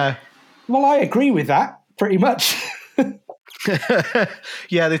wondering. Yeah. Well, I agree with that pretty much.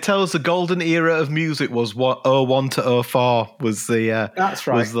 Yeah, they tell us the golden era of music was 01 to 04 was the that's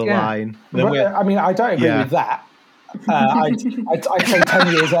right. was the line. I mean, I don't agree with that. I'd say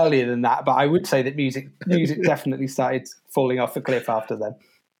 10 years earlier than that, but I would say that music definitely started falling off a cliff after then.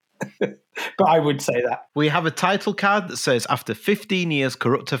 But I would say that. We have a title card that says, after 15 years,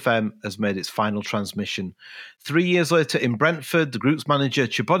 Corrupt FM has made its final transmission. 3 years later in Brentford, the group's manager,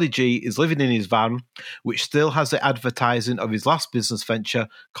 Chibody G, is living in his van, which still has the advertising of his last business venture,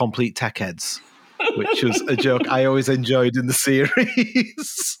 Complete Tech Heads, which was a joke I always enjoyed in the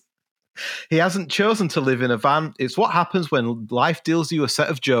series. He hasn't chosen to live in a van. It's what happens when life deals you a set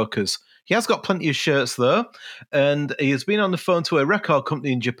of jokers. He has got plenty of shirts, though, and he has been on the phone to a record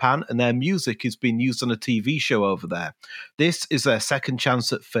company in Japan, and their music is being used on a TV show over there. This is their second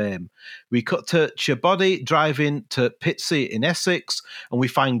chance at fame. We cut to Chibody driving to Pitsea in Essex, and we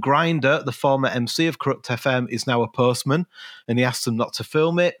find Grinder, the former MC of Corrupt FM, is now a postman, and he asks them not to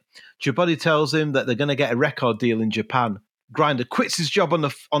film it. Chibody tells him that they're going to get a record deal in Japan. Grinder quits his job on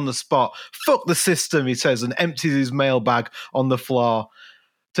the spot. Fuck the system, he says, and empties his mailbag on the floor.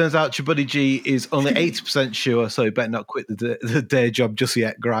 Turns out Chibody G is only 80% sure, so he better not quit the day job just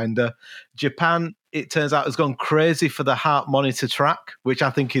yet, Grinder. Japan, it turns out, has gone crazy for the heart monitor track, which I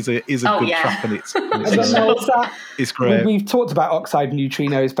think is a good track, and it's great. We've talked about Oxide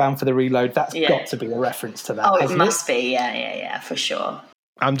Neutrinos, Bound for the Reload. That's got to be a reference to that. Oh, it must be, yeah, for sure.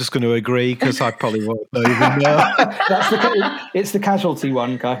 I'm just going to agree, because I probably won't even know. It's the Casualty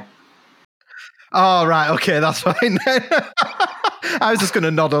one, Guy. Oh, right, okay, that's fine then. I was just going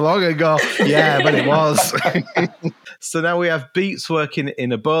to nod along and go, yeah, but it was. So now we have Beats working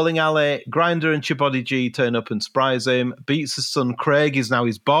in a bowling alley. Grinder and Chibody G turn up and surprise him. Beats' son Craig is now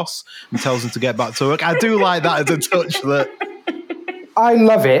his boss and tells him to get back to work. I do like that as a touch. I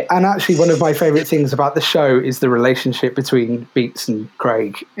love it. And actually, one of my favourite things about the show is the relationship between Beats and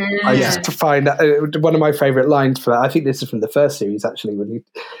Craig. I just find one of my favourite lines for that. I think this is from the first series, actually,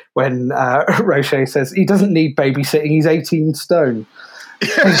 when Roche says, he doesn't need babysitting, he's 18 stone.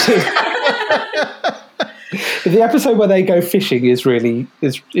 The episode where they go fishing is really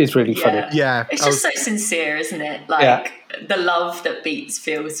funny. Yeah. It's just so sincere, isn't it? Like the love that Beats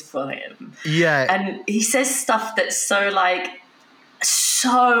feels for him. Yeah. And he says stuff that's so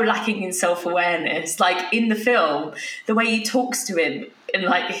lacking in self-awareness. Like in the film, the way he talks to him, and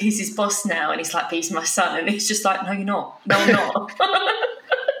like he's his boss now, and he's like, he's my son, and he's just like, no, you're not. No, I'm not.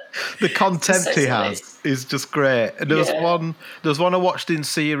 The contempt he has is just great. And there was one I watched in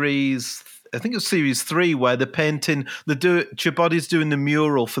series, I think it was series 3, where they're painting, Chibody's doing the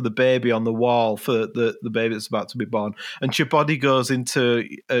mural for the baby on the wall for the baby that's about to be born. And Chibody goes into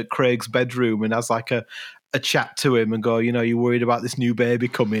Craig's bedroom and has like a chat to him and go, you're worried about this new baby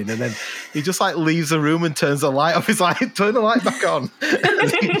coming. And then he just like leaves the room and turns the light off. He's like, turn the light back on.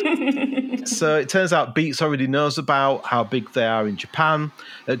 So it turns out Beats already knows about how big they are in Japan.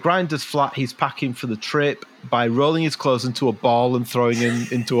 At Grinder's flat, he's packing for the trip by rolling his clothes into a ball and throwing them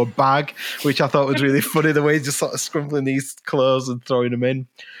into a bag, which I thought was really funny, the way he's just sort of scrumpling these clothes and throwing them in.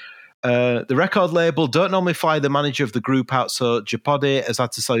 The record label don't normally fly the manager of the group out, so Japodi has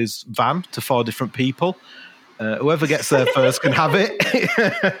had to sell his van to 4 different people. Whoever gets there first can have it.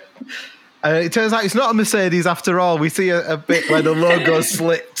 It turns out it's not a Mercedes after all. We see a bit where the logo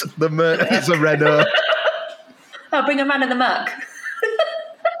slit. It's a Renault. Oh, bring a man in the Merc.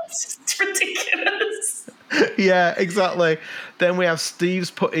 It's ridiculous. Yeah, exactly. Then we have Steve's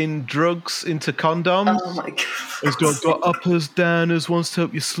putting drugs into condoms. Oh my God. He's got uppers, downers, ones to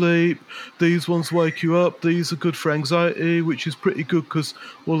help you sleep. These ones wake you up. These are good for anxiety, which is pretty good because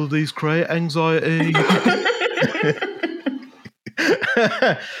all of these create anxiety.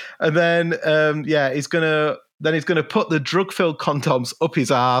 And then, he's gonna put the drug-filled condoms up his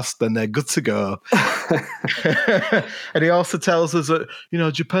arse. Then they're good to go. And he also tells us that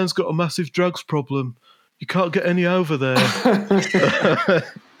Japan's got a massive drugs problem. You can't get any over there.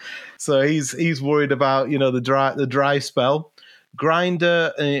 So he's worried about the dry spell.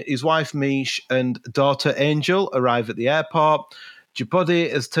 Grinder, his wife Mish, and daughter Angel arrive at the airport. Japodi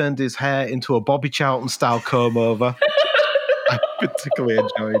has turned his hair into a Bobby Charlton style comb over. I particularly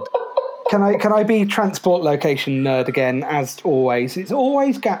enjoyed. Can I be transport location nerd again, as always? It's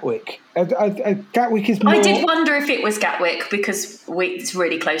always Gatwick. Gatwick is more... I did wonder if it was Gatwick because it's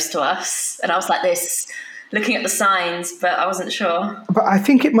really close to us. And I was like this, looking at the signs, but I wasn't sure. But I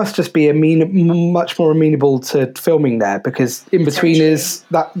think it must just be much more amenable to filming there, because In-Betweeners,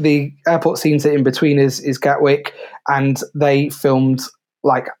 the airport scenes at In-Betweeners is Gatwick, and they filmed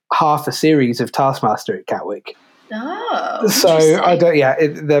like half a series of Taskmaster at Gatwick. Oh, so I don't. Yeah,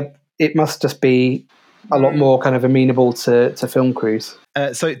 it must just be a lot more kind of amenable to film crews.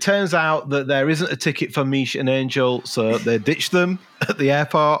 So it turns out that there isn't a ticket for Mish and Angel, so they ditch them at the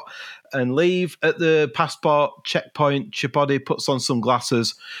airport and leave. At the passport checkpoint, Chipodi puts on some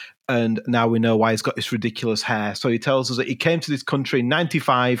glasses, and now we know why he's got this ridiculous hair. So he tells us that he came to this country in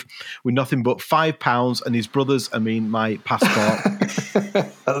 95 with nothing but £5 and his brother's, my passport.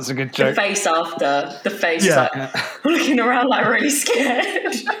 That was a good joke. The face after. The face looking around like really scared.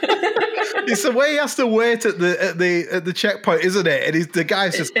 It's the way he has to wait at the checkpoint, isn't it? And the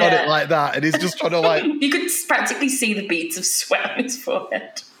guy's just got it like that, and he's just trying to You could practically see the beads of sweat on his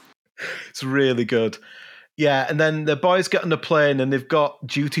forehead. It's really good. Yeah, and then the boys get on the plane and they've got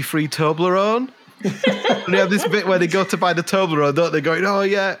duty-free Toblerone. And they have this bit where they go to buy the Toblerone, don't they? Going, oh,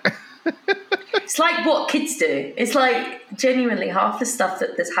 yeah. It's like what kids do. It's like genuinely half the stuff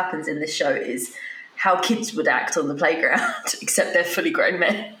that happens in this show is how kids would act on the playground, except they're fully grown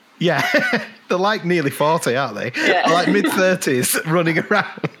men. Yeah, they're like nearly 40, aren't they? Yeah. They're like mid-30s running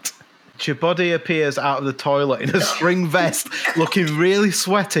around. Chibodi appears out of the toilet in a string vest, looking really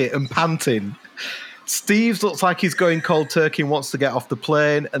sweaty and panting. Steve looks like he's going cold turkey and wants to get off the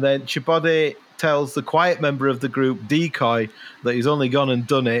plane, and then Chibodi tells the quiet member of the group, Decoy, that he's only gone and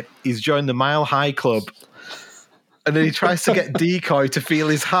done it. He's joined the Mile High Club. And then he tries to get Decoy to feel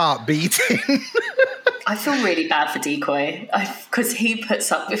his heart beating. I feel really bad for Decoy because he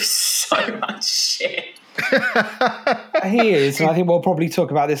puts up with so much shit. He is, and I think we'll probably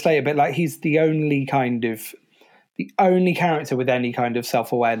talk about this later, but he's the only character with any kind of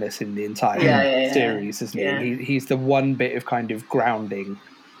self-awareness in the entire series, isn't he? Yeah. He's the one bit of kind of grounding.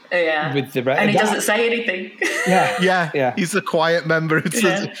 Yeah, with the and he doesn't say anything. Yeah. He's the quiet member.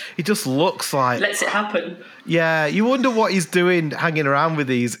 He just looks like lets it happen. Yeah, you wonder what he's doing, hanging around with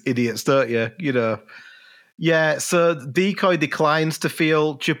these idiots, don't you? Yeah. So Decoy declines to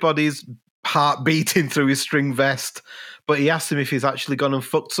feel Chipodi's heart beating through his string vest, but he asked him if he's actually gone and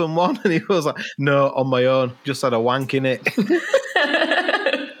fucked someone, and he was like, "No, on my own. Just had a wank in it."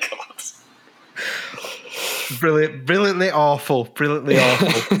 Brilliantly awful.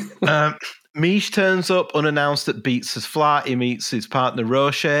 Mish turns up unannounced at Beats' flat. He meets his partner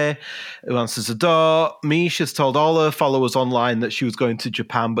Roche, who answers the door. Mish has told all her followers online that she was going to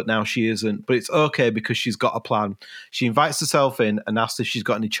Japan, but now she isn't. But it's okay because she's got a plan. She invites herself in and asks if she's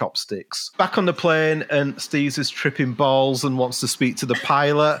got any chopsticks. Back on the plane, and Steve's is tripping balls and wants to speak to the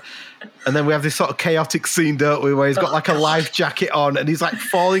pilot. And then we have this sort of chaotic scene, don't we, where he's got a life jacket on and he's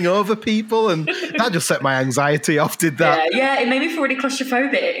falling over people, and that just set my anxiety off, did that? Yeah, it made me feel really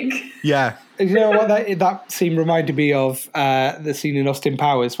claustrophobic. Yeah. You know what that scene reminded me of? The scene in Austin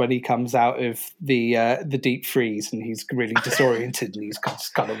Powers when he comes out of the deep freeze and he's really disoriented and he's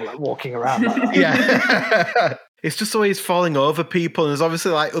just kind of walking around like that. Yeah. It's just the way he's falling over people, and there's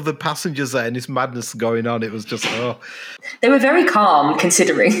obviously like other passengers there, and this madness going on. It was just They were very calm,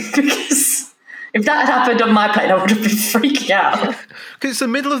 considering, because if that had happened on my plane, I would have been freaking out. Because it's the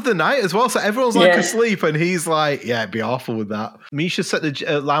middle of the night as well, so everyone's like asleep, and he's like, yeah, it'd be awful with that. Misha set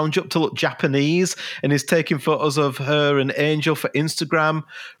the lounge up to look Japanese, and is taking photos of her and Angel for Instagram.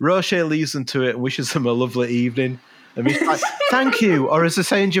 Roche leaves them to it and wishes them a lovely evening. And Misha's like, thank you, or as they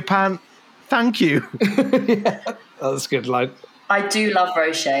say in Japan, thank you. Yeah, that's a good line. I do love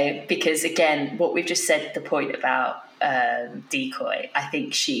Roche because, again, what we've just said, the point about Decoy, I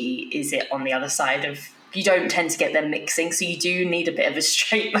think she is it on the other side of... You don't tend to get them mixing, so you do need a bit of a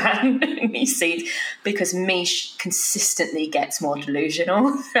straight man in these scenes, because Mish consistently gets more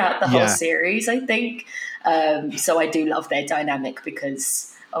delusional throughout the whole series, I think. So I do love their dynamic because...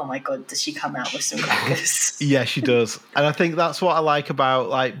 Oh my God, does she come out with some crackers? Yeah, she does. And I think that's what I like about,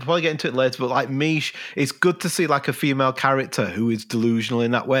 like, we'll probably get into it later, but like Mish, it's good to see like a female character who is delusional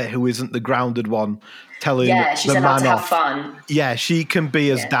in that way, who isn't the grounded one telling she's the allowed man to have off. fun. Yeah, she can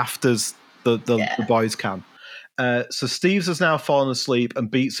be as daft as the boys can. So Steve's has now fallen asleep, and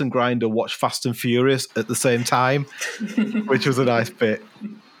Beats and Grinder watch Fast and Furious at the same time, which was a nice bit.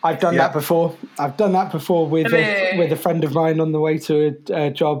 I've done that before. I've done that before with a friend of mine on the way to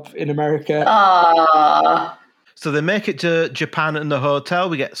a job in America. So they make it to Japan in the hotel.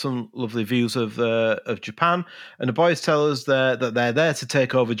 We get some lovely views of Japan, and the boys tell us that they're there to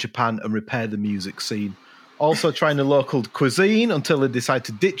take over Japan and repair the music scene. Also trying the local cuisine until they decide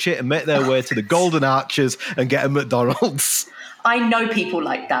to ditch it and make their way to the Golden Arches and get a McDonald's. I know people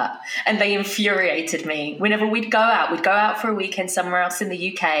like that, and they infuriated me. Whenever we'd go out for a weekend somewhere else in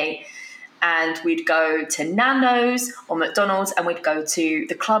the UK, and we'd go to Nando's or McDonald's, and we'd go to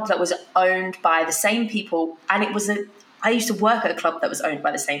the club that was owned by the same people, and I used to work at a club that was owned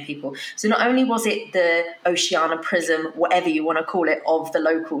by the same people. So not only was it the Oceana Prism, whatever you want to call it, of the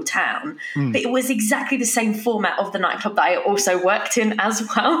local town, but it was exactly the same format of the nightclub that I also worked in as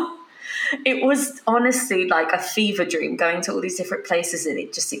well. It was honestly like a fever dream, going to all these different places and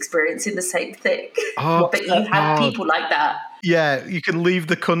it just experiencing the same thing. But you have people like that. Yeah, you can leave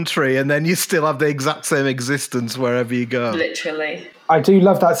the country and then you still have the exact same existence wherever you go. Literally. I do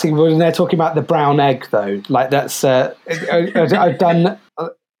love that scene when they're talking about the brown egg, though. Like that's I've done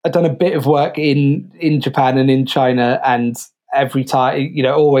a bit of work in Japan and in China, and every time,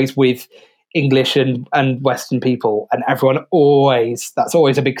 always with English and Western people, and everyone that's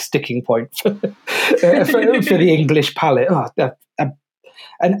always a big sticking point for the English palate.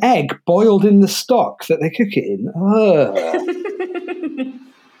 An egg boiled in the stock that they cook it in.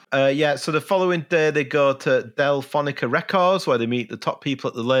 So the following day they go to Delphonica Records, where they meet the top people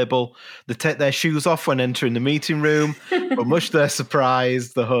at the label. They take their shoes off when entering the meeting room, but much to their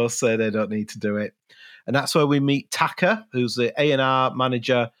surprise, the hosts say they don't need to do it. And that's where we meet Taka, who's the A&R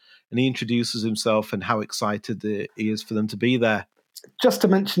manager, and he introduces himself and how excited he is for them to be there. Just to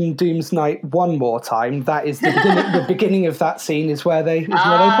mention Doom's Night one more time, that is the beginning of that scene is where they play it.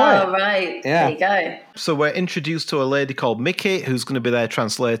 Oh, right. Yeah. There you go. So we're introduced to a lady called Mickey, who's going to be their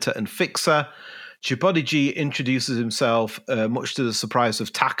translator and fixer. Chibodiji introduces himself, much to the surprise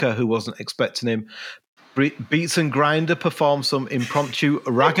of Taka, who wasn't expecting him. Beats and Grinder perform some impromptu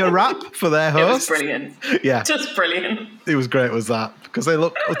ragga rap for their host. It was brilliant. Yeah. Just brilliant. It was great, was that? Because they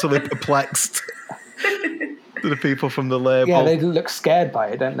look utterly perplexed. To the people from the label. Yeah, they look scared by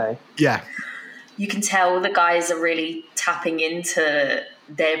it, don't they? Yeah. You can tell the guys are really tapping into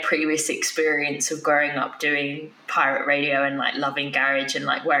their previous experience of growing up doing pirate radio and like loving garage and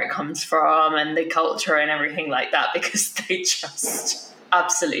like where it comes from and the culture and everything like that, because they just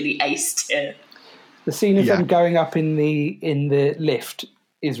absolutely aced it. The scene of them going up in the lift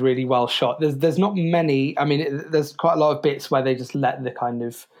is really well shot. There's not many. I mean, there's quite a lot of bits where they just let the kind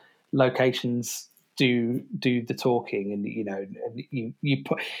of locations do the talking, and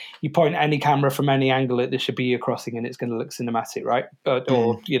you point any camera from any angle at the Shibuya crossing and it's going to look cinematic, right?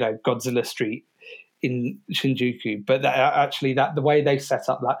 Or Godzilla Street in Shinjuku. But the way they set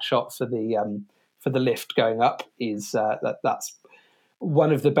up that shot for the lift going up is that's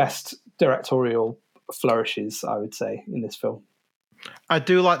one of the best directorial flourishes, I would say, in this film. I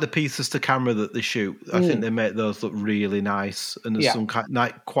do like the pieces to camera that they shoot. I think they make those look really nice, and there's some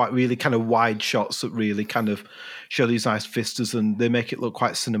quite really kind of wide shots that really kind of show these nice vistas, and they make it look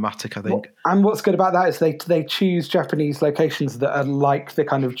quite cinematic, I think. And what's good about that is they choose Japanese locations that are like the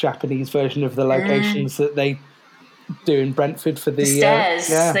kind of Japanese version of the locations that they do in Brentford for the stairs.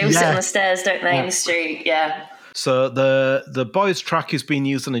 They all sit on the stairs, don't they, in the street? Yeah. So the boys' track is being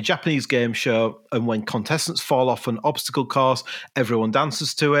used on a Japanese game show, and when contestants fall off an obstacle course, everyone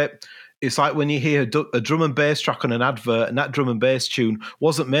dances to it. It's like when you hear a drum and bass track on an advert, and that drum and bass tune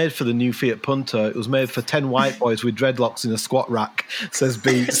wasn't made for the new Fiat Punto. It was made for 10 white boys with dreadlocks in a squat rack, says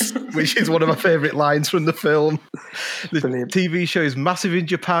Beats, which is one of my favourite lines from the film. The Brilliant. TV show is massive in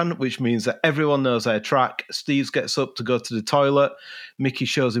Japan, which means that everyone knows their track. Steve gets up to go to the toilet. Mickey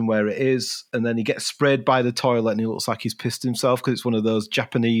shows him where it is, and then he gets sprayed by the toilet, and he looks like he's pissed himself because it's one of those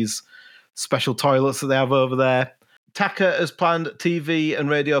Japanese special toilets that they have over there. Taka has planned TV and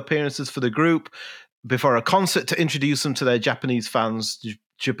radio appearances for the group before a concert to introduce them to their Japanese fans.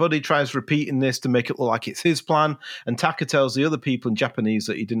 Chibuddy tries repeating this to make it look like it's his plan, and Taka tells the other people in Japanese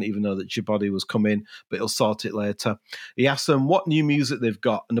that he didn't even know that Chibuddy was coming, but he'll sort it later. He asks them what new music they've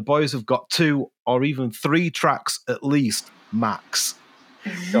got, and the boys have got 2 or even 3 tracks at least, max.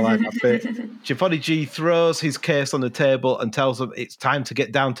 So like that bit. Chibuddy G throws his case on the table and tells them it's time to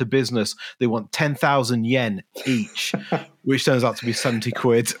get down to business. They want 10,000 yen each, which turns out to be 70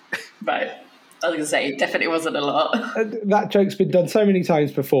 quid. Right. I was going to say, it definitely wasn't a lot. That joke's been done so many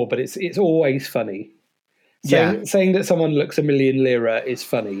times before, but it's always funny. Saying that someone looks a million lira is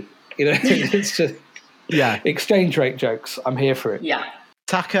funny. You know, it's just exchange rate jokes. I'm here for it. Yeah.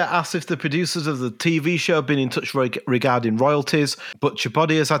 Taka asks if the producers of the TV show have been in touch regarding royalties, but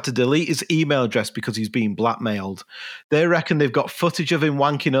Chibuddy has had to delete his email address because he's being blackmailed. They reckon they've got footage of him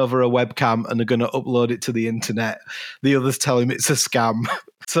wanking over a webcam and are going to upload it to the internet. The others tell him it's a scam.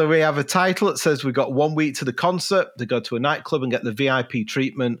 So we have a title that says we've got 1 week to the concert. They go to a nightclub and get the VIP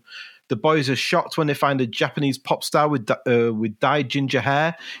treatment. The boys are shocked when they find a Japanese pop star with dyed ginger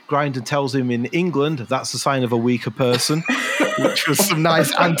hair. Grinder tells him in England that's a sign of a weaker person, which was some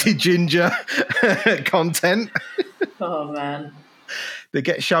nice anti-ginger content. Oh, man. They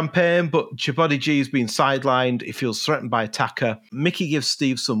get champagne, but Chibuddy G's been sidelined. He feels threatened by Taka. Mickey gives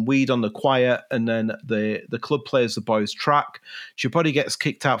Steve some weed on the quiet, and then the club plays the boys' track. Chibuddy gets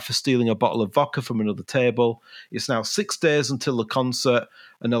kicked out for stealing a bottle of vodka from another table. It's now 6 days until the concert,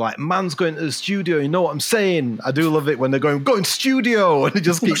 and they're like, man's going to the studio, you know what I'm saying? I do love it when they're going studio, and it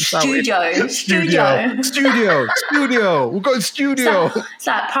just keeps studio. Studio, we're going studio. It's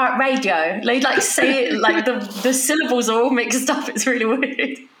like part radio. They like say it, like the syllables are all mixed up. It's really weird.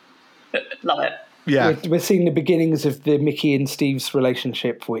 Love it. Yeah. We're seeing the beginnings of the Mickey and Steve's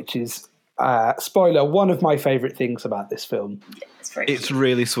relationship, which is, spoiler, one of my favourite things about this film. Yeah, it's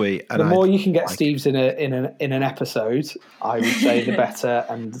really sweet. And the more you can get Steve's in an episode, I would say, the better.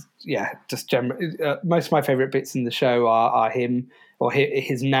 And yeah, just generally, most of my favourite bits in the show are him or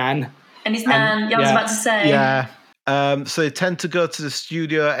his nan. And his nan, I was about to say. Yeah. So they tend to go to the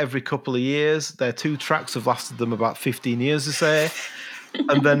studio every couple of years. Their 2 tracks have lasted them about 15 years, they say.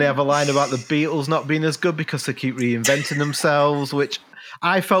 And then they have a line about the Beatles not being as good because they keep reinventing themselves, which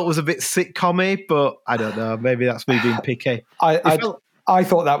I felt was a bit sitcom-y, but I don't know. Maybe that's me being picky. I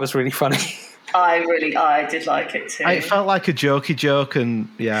thought that was really funny. I did like it too. It felt like a jokey joke, and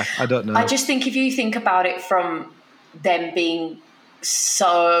yeah, I don't know. I just think if you think about it from them being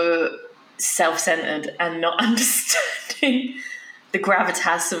so self-centered and not understanding the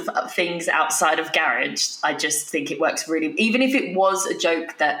gravitas of things outside of garage, I just think it works really. Even if it was a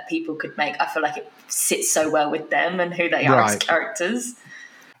joke that people could make, I feel like it sits so well with them and who they are as characters.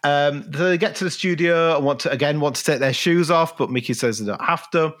 They get to the studio and want to take their shoes off, but Mickey says they don't have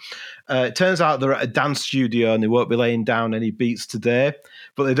to. It turns out they're at a dance studio and they won't be laying down any beats today,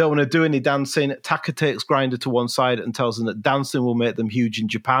 but they don't want to do any dancing. Taka takes Grinder to one side and tells him that dancing will make them huge in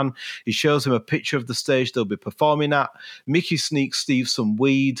Japan. He shows him a picture of the stage they'll be performing at. Mickey sneaks Steve some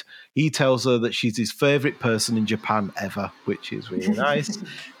weed. He tells her that she's his favourite person in Japan ever, which is really nice.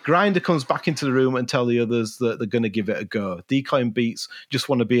 Grinder comes back into the room and tell the others that they're going to give it a go. Decoy and Beats just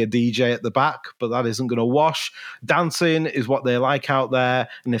want to be a DJ at the back, but that isn't going to wash. Dancing is what they like out there,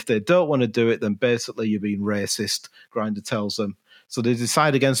 and if they don't want to do it, then basically you're being racist, Grinder tells them. So they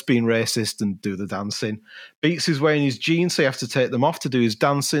decide against being racist and do the dancing. Beats is wearing his jeans, so he has to take them off to do his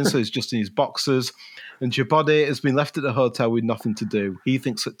dancing, so he's just in his boxers. And Chibuddy has been left at the hotel with nothing to do. He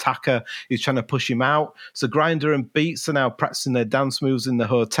thinks that Taka is trying to push him out. So Grinder and Beats are now practicing their dance moves in the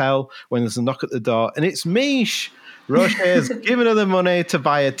hotel when there's a knock at the door. And it's Mish. Rocher's giving her the money to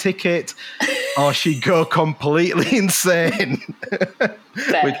buy a ticket, or she'd go completely insane.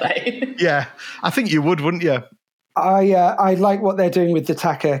 Fair play. Yeah, I think you would, wouldn't you? I like what they're doing with the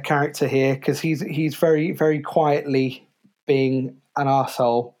Taka character here, because he's very, very quietly being an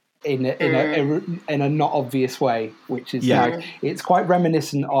arsehole in a not obvious way, which is it's quite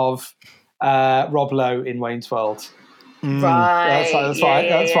reminiscent of Rob Lowe in Wayne's World. Right. That's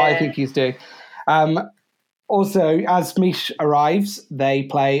what I think he's doing. Also, as Mish arrives, they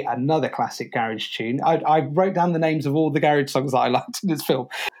play another classic garage tune. I wrote down the names of all the garage songs that I liked in this film.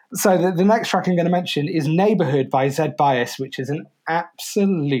 So the next track I'm going to mention is Neighborhood by Zed Bias, which is an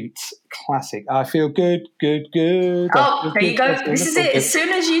absolute classic. I feel good. Oh, there you go. This is it. As soon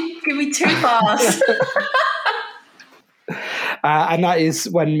as you give me too fast. And that is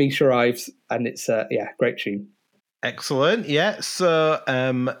When Misha Arrives, and it's, great tune. Excellent. Yeah. So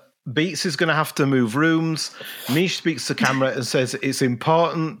Beats is going to have to move rooms. Mish speaks to camera and says it's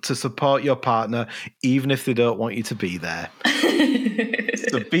important to support your partner, even if they don't want you to be there.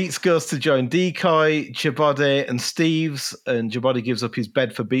 So Beats goes to join Decoy, Jabody, and Steve's, and Jabody gives up his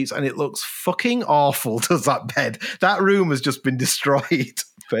bed for Beats, and it looks fucking awful, does that bed? That room has just been destroyed,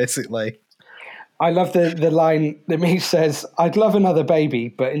 basically. I love the line that Mish says, I'd love another baby,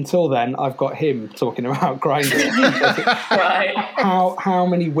 but until then, I've got him talking about grinding. Right. How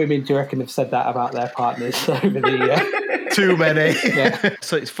many women do you reckon have said that about their partners over the year? Too many. Yeah.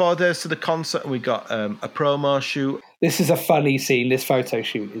 So it's 4 days to the concert, and we got a promo shoot. This is a funny scene. This photo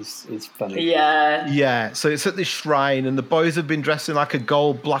shoot is funny. Yeah. Yeah, so it's at this shrine, and the boys have been dressed in like a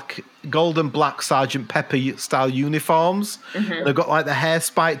gold and black Sergeant Pepper style uniforms. Mm-hmm. They've got like the hair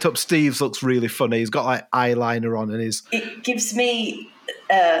spiked up. Steve's looks really funny. He's got like eyeliner on, and it gives me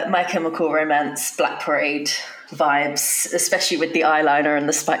My Chemical Romance Black Parade vibes, especially with the eyeliner and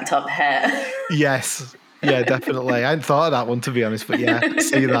the spiked up hair. Yes, yeah, definitely. I hadn't thought of that one, to be honest, but yeah, I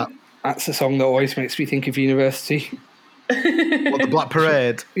see that. That's the song that always makes me think of university. What, the Black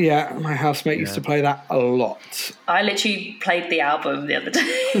Parade? Yeah, my housemate used to play that a lot. I literally played the album the other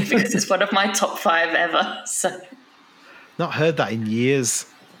day because it's one of my top 5 ever. So, not heard that in years.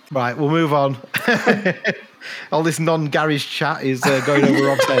 Right, we'll move on. All this non-garage chat is going over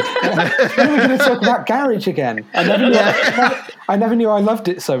Rob's head. When are we going to talk about garage again? I never knew I loved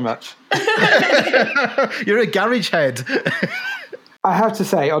it so much. You're a garage head. I have to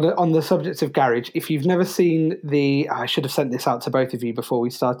say, on the subject of garage, if you've never seen I should have sent this out to both of you before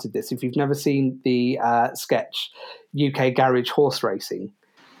we started this. If you've never seen the sketch UK Garage Horse Racing,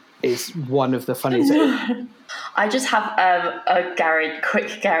 it's one of the funniest. I just have a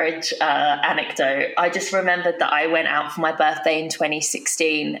quick garage anecdote. I just remembered that I went out for my birthday in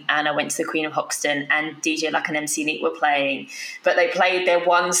 2016 and I went to the Queen of Hoxton and DJ Luck and MC Neat were playing, but they played their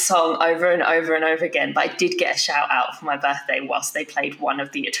one song over and over and over again. But I did get a shout out for my birthday whilst they played one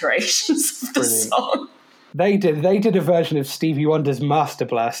of the iterations of the song. They did a version of Stevie Wonder's Master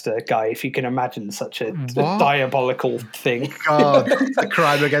Blaster, Guy, if you can imagine such a diabolical thing. God, it's a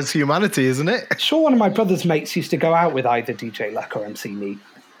crime against humanity, isn't it? Sure, one of my brother's mates used to go out with either DJ Luck or MC Neat.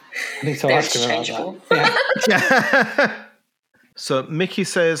 I need to ask him about that. Yeah. So Mickey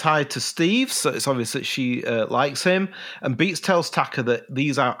says hi to Steve, so it's obvious that she likes him, and Beats tells Taka that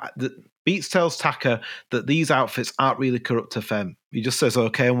these outfits aren't really Corrupt FM. He just says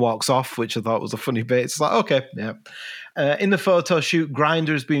okay and walks off, which I thought was a funny bit. It's like, okay, yeah. In the photo shoot,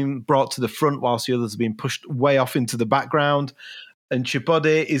 Grinder is being brought to the front whilst the others are being pushed way off into the background. And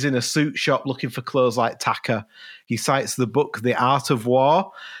Chibodi is in a suit shop looking for clothes like Taka. He cites the book The Art of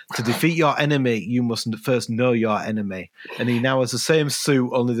War. To defeat your enemy, you must first know your enemy. And he now has the same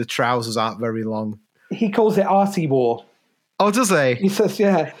suit, only the trousers aren't very long. He calls it Arty War. Oh, does he? He says,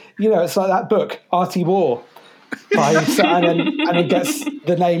 yeah, it's like that book, Arty War. And he gets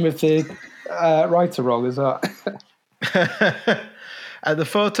the name of the writer wrong as well. At the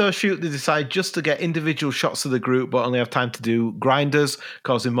photo shoot, they decide just to get individual shots of the group, but only have time to do grinders,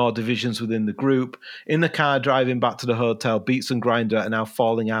 causing more divisions within the group. In the car driving back to the hotel, Beats and Grinder are now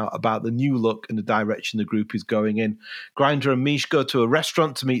falling out about the new look and the direction the group is going in. Grinder and Mish go to a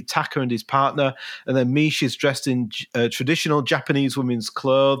restaurant to meet Taka and his partner, and then Mish is dressed in traditional Japanese women's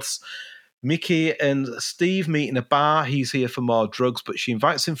clothes. Mickey and Steve meet in a bar. He's here for more drugs, but she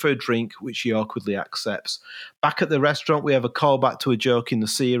invites him for a drink, which he awkwardly accepts. Back at the restaurant, we have a callback to a joke in the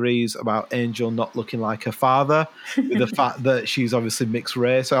series about Angel not looking like her father, with the fact that she's obviously mixed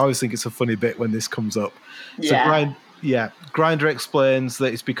race. I always think it's a funny bit when this comes up. Yeah. So Grinder explains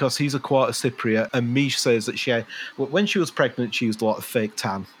that it's because he's a quarter Cypriot, and Mish says that when she was pregnant, she used a lot of fake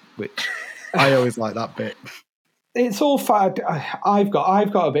tan, which I always like that bit. It's all far. I've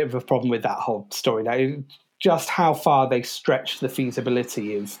got a bit of a problem with that whole story now. Just how far they stretch the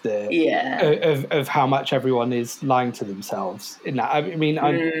feasibility of of how much everyone is lying to themselves in that. I mean,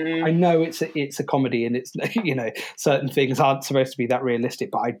 I know it's a comedy and it's certain things aren't supposed to be that realistic,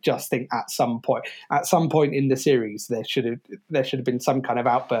 but I just think at some point in the series there should have been some kind of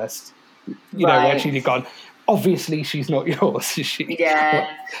outburst. Where she'd have gone, obviously she's not yours, is she?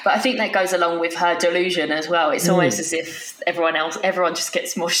 Yeah, but I think that goes along with her delusion as well. It's almost as if everyone just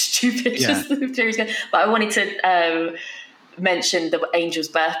gets more stupid as the series goes. But I wanted to mentioned the Angel's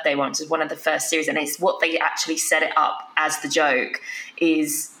Birthday once as one of the first series, and it's what they actually set it up as the joke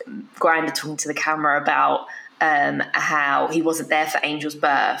is Grinder talking to the camera about how he wasn't there for Angel's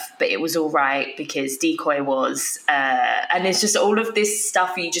birth, but it was all right because Decoy was. And it's just all of this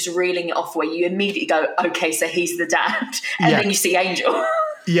stuff, you just reeling it off where you immediately go, okay, so he's the dad. And then you see Angel.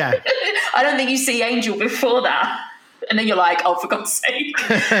 Yeah. I don't think you see Angel before that. And then you're like, oh, for God's sake,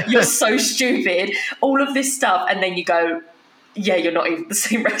 you're so stupid. All of this stuff. And then you go, yeah, you're not even the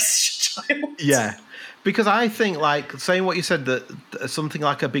same race as your child. Yeah. Because I think, like, saying what you said, that something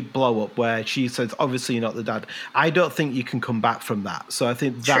like a big blow-up where she says, obviously you're not the dad, I don't think you can come back from that. So I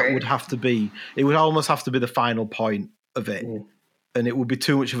think that would have to be, it would almost have to be the final point of it. Mm. And it would be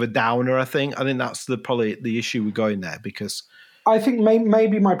too much of a downer, I think. I think that's probably the issue with going there, because... I think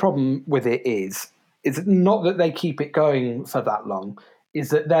maybe my problem with it is not that they keep it going for that long, is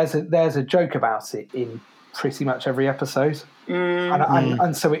that there's a joke about it in pretty much every episode.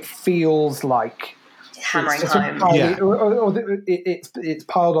 And so it feels like... hammering home. It's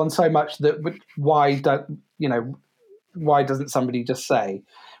piled on so much that why doesn't somebody just say?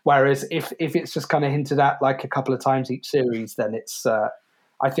 Whereas if it's just kind of hinted at like a couple of times each series, then it's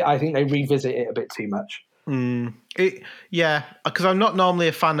I think they revisit it a bit too much. Because I'm not normally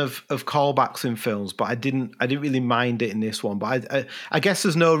a fan of callbacks in films, but I didn't really mind it in this one. But I guess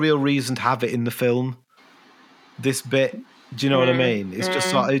there's no real reason to have it in the film. This bit. Do you know what I mean? It's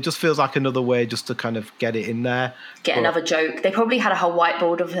just it just feels like another way just to kind of get it in there. Another joke. They probably had a whole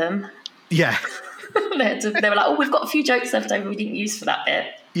whiteboard of them. Yeah. They were like, oh, we've got a few jokes left over we didn't use for that bit.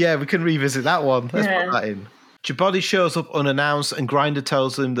 Yeah, we can revisit that one. Let's put that in. Jabody shows up unannounced and Grinder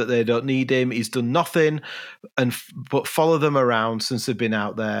tells them that they don't need him. He's done nothing but follow them around since they've been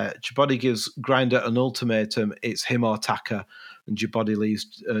out there. Jabody gives Grinder an ultimatum. It's him or Taka. And Jabody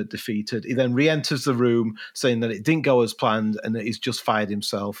leaves defeated. He then re-enters the room saying that it didn't go as planned and that he's just fired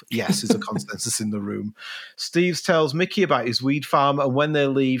himself. Yes, there's a consensus in the room. Steve tells Mickey about his weed farm, and when they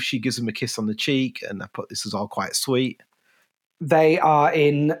leave, she gives him a kiss on the cheek, and I put this is all quite sweet. They are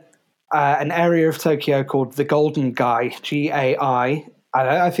in an area of Tokyo called the Golden Gai, Gai.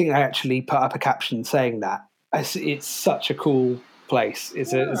 I think they actually put up a caption saying that. It's such a cool place.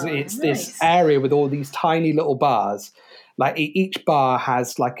 It's nice. This area with all these tiny little bars. Like each bar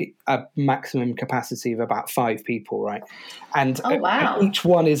has like a maximum capacity of about 5 people, right? And each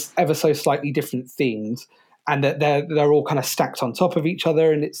one is ever so slightly different themed, and that they're all kind of stacked on top of each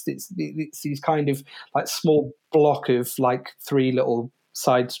other, and it's these kind of like small block of like 3 little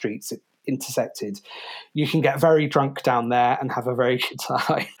side streets intersected. You can get very drunk down there and have a very good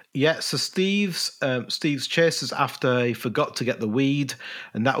time. Yeah, so Steve's chases after he forgot to get the weed,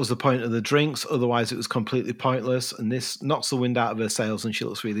 and that was the point of the drinks. Otherwise, it was completely pointless, and this knocks the wind out of her sails, and she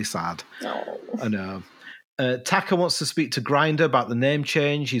looks really sad. Oh. I know. Taka wants to speak to Grinder about the name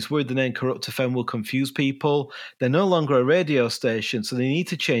change. He's worried the name Corrupt FM will confuse people. They're no longer a radio station, so they need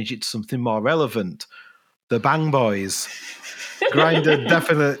to change it to something more relevant. The Bang Boys. Grinder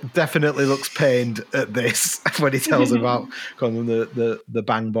definitely looks pained at this when he tells about calling them the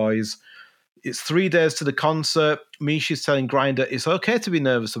Bang Boys. It's 3 days to the concert. Misha's telling Grinder it's okay to be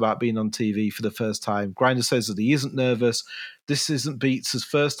nervous about being on TV for the first time. Grinder says that he isn't nervous. This isn't Beats'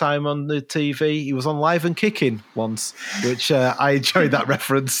 first time on the TV. He was on Live and Kicking once, which I enjoyed that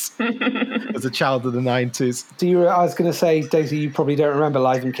reference as a child of the 90s. I was going to say, Daisy, you probably don't remember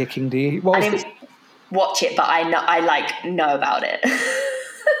Live and Kicking, do you? I didn't watch it, but I know about it.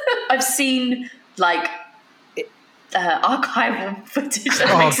 I've seen like archival footage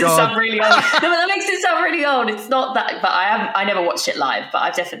that makes it sound really old. No, but that makes it sound really old. It's not that, but I never watched it live, but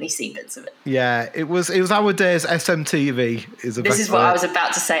I've definitely seen bits of it. Yeah, it was our days. SMTV This is what I was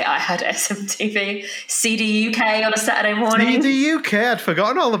about to say. I had SMTV, CD UK on a Saturday morning. CD UK, I'd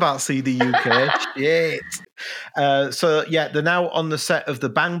forgotten all about CD UK. Shit. So they're now on the set of the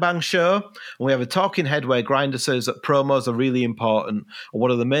Bang Bang show, and we have a talking head where Grinder says that promos are really important, and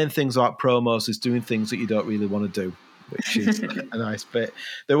one of the main things about promos is doing things that you don't really want to do, which is a nice bit.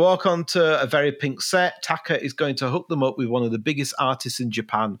 They walk onto a very pink set. Taka is going to hook them up with one of the biggest artists in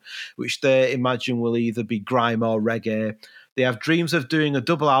Japan, which they imagine will either be grime or reggae. They have dreams of doing a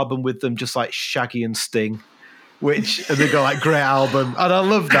double album with them, just like Shaggy and Sting, and they go like, great album, and I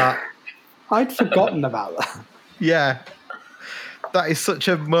love that. I'd forgotten about that. Yeah. That is such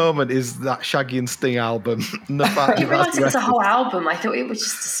a moment, is that Shaggy and Sting album. And the fact you realised it was a whole album. I thought it was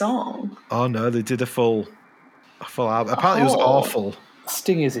just a song. Oh, no, they did a full album. Apparently it was awful.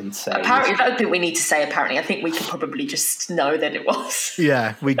 Sting is insane. Apparently, I don't think we need to say apparently. I think we can probably just know that it was.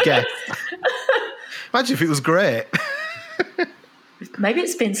 Yeah, we guess. Imagine if it was great. Maybe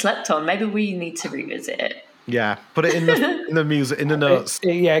it's been slept on. Maybe we need to revisit it. Yeah, put it in the music, in the notes.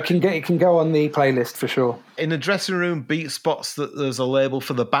 It can go on the playlist for sure. In the dressing room, Beat spots that there's a label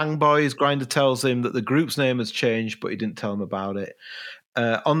for the Bang Boys. Grinder tells him that the group's name has changed, but he didn't tell him about it.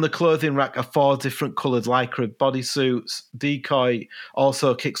 On the clothing rack are 4 different coloured lycra bodysuits. Decoy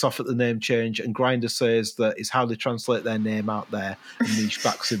also kicks off at the name change, and Grinder says that it's how they translate their name out there, and Niche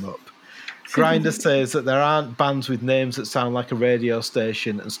backs him up. Grinder says that there aren't bands with names that sound like a radio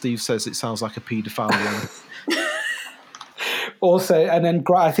station, and Steve says it sounds like a paedophile one. Also, and then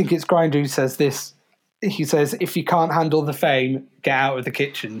I think it's Grinder who says this. He says, "If you can't handle the fame, get out of the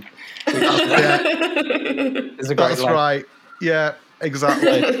kitchen." That's right. Yeah,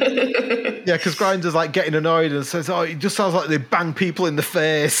 exactly. Yeah, because Grinder's like getting annoyed and says, "Oh, it just sounds like they bang people in the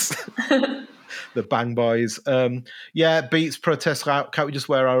face." The Bang Boys. Beats protests out, can't we just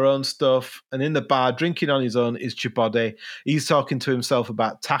wear our own stuff? And in the bar, drinking on his own, is Chibodi. He's talking to himself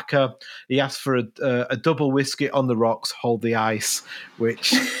about Taka. He asks for a double whiskey on the rocks, hold the ice,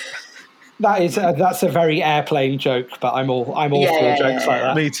 which... that's a very Airplane joke, but I'm all for jokes like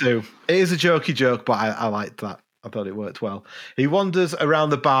that. Me too. It is a jokey joke, but I liked that. I thought it worked well. He wanders around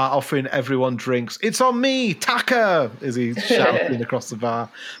the bar offering everyone drinks. It's on me, Taka, as he's shouting across the bar.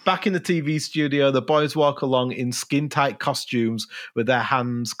 Back in the TV studio, the boys walk along in skin-tight costumes with their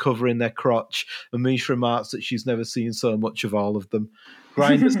hands covering their crotch. And Mish remarks that she's never seen so much of all of them.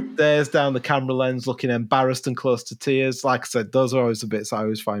 Grinder stares down the camera lens, looking embarrassed and close to tears. Like I said, those are always the bits I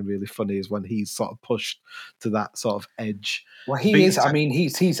always find really funny, is when he's sort of pushed to that sort of edge. Well, he's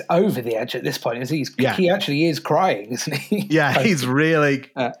over the edge at this point. He actually is crying, isn't he? Yeah, he's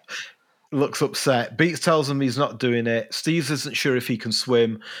really looks upset. Beats tells him he's not doing it. Steves isn't sure if he can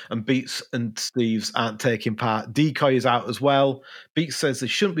swim, and Beats and Steves aren't taking part. Decoy is out as well. Beats says they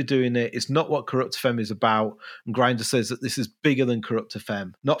shouldn't be doing it. It's not what Corrupt FM is about. And Grinder says that this is bigger than Corrupt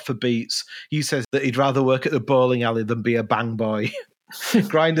FM. Not for Beats. He says that he'd rather work at the bowling alley than be a bang boy.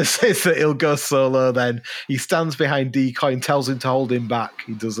 Grinder says that he'll go solo then. He stands behind Decoy and tells him to hold him back.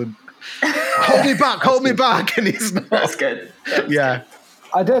 He doesn't. Hold me back. And he's not. That's good. Yeah.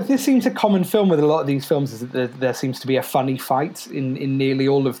 This seems a common film with a lot of these films, is that there seems to be a funny fight in nearly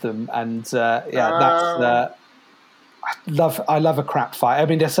all of them. And I love a crap fight. I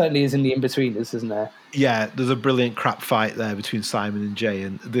mean, there certainly is in the In-Betweeners, isn't there? Yeah, there's a brilliant crap fight there between Simon and Jay,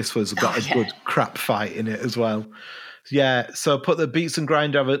 and this was got a good crap fight in it as well. Yeah, so put the Beats and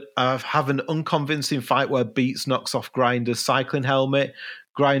Grinder have an unconvincing fight where Beats knocks off Grinder's cycling helmet.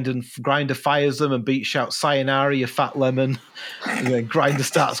 Grinder fires them, and Beats shouts, "Sayonara, you fat lemon." And then Grinder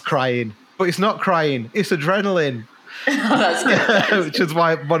starts crying. But it's not crying, it's adrenaline. That's good. Which is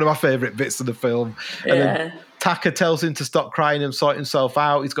one of my favourite bits of the film. Yeah. And then Taka tells him to stop crying and sort himself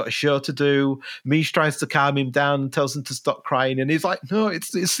out. He's got a show to do. Mish tries to calm him down and tells him to stop crying. And he's like, no,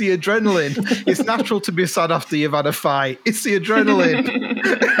 it's the adrenaline. It's natural to be sad after you've had a fight. It's the adrenaline.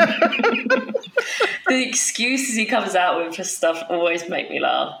 The excuses he comes out with for stuff always make me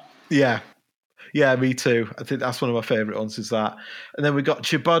laugh. Yeah. Yeah, me too. I think that's one of my favourite ones, is that. And then we got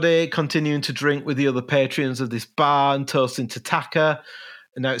Chibodi continuing to drink with the other patrons of this bar and toasting to Taka.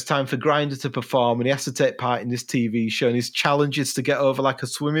 And now it's time for Grinder to perform, and he has to take part in this TV show. And his challenge is to get over like a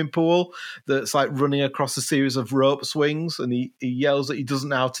swimming pool that's like running across a series of rope swings. And he yells that he doesn't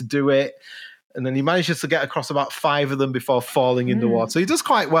know how to do it. And then he manages to get across about 5 of them before falling in the water. So he does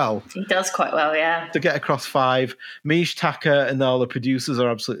quite well. He does quite well, yeah. To get across 5. Mish, Taka, and all the producers are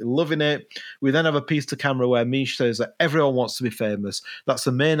absolutely loving it. We then have a piece to camera where Mish says that everyone wants to be famous. That's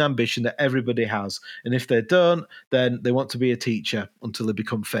the main ambition that everybody has. And if they don't, then they want to be a teacher until they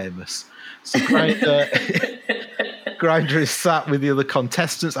become famous. So Grinder is sat with the other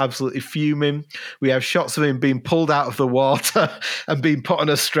contestants, absolutely fuming. We have shots of him being pulled out of the water and being put on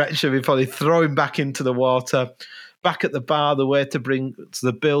a stretcher before they throw him back into the water. Back at the bar, the waiter brings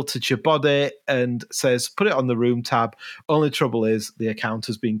the bill to Chibodi and says, put it on the room tab. Only trouble is the account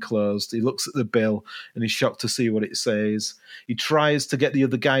has been closed. He looks at the bill and he's shocked to see what it says. He tries to get the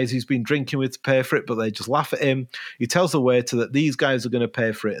other guys he's been drinking with to pay for it, but they just laugh at him. He tells the waiter that these guys are going to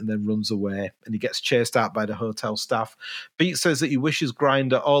pay for it and then runs away. And he gets chased out by the hotel staff. Beat says that he wishes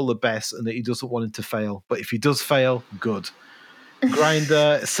Grinder all the best and that he doesn't want him to fail. But if he does fail, good.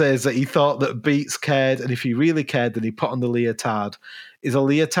 Grinder says that he thought that Beats cared, and if he really cared, then he put on the leotard. Is a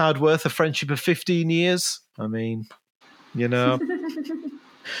leotard worth a friendship of 15 years? I mean, you know.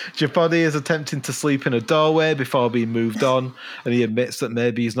 Chibodi is attempting to sleep in a doorway before being moved on, and he admits that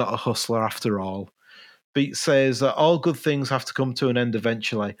maybe he's not a hustler after all. Beats says that all good things have to come to an end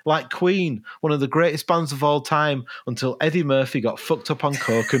eventually. Like Queen, one of the greatest bands of all time, until Eddie Murphy got fucked up on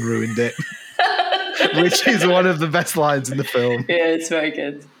coke and ruined it. Which is one of the best lines in the film. Yeah, it's very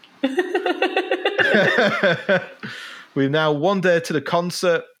good. We've now one day to the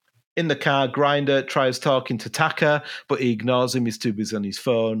concert. In the car, Grinder tries talking to Taka, but he ignores him. He's too busy on his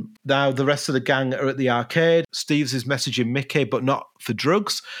phone. Now the rest of the gang are at the arcade. Steve's is messaging Mickey, but not for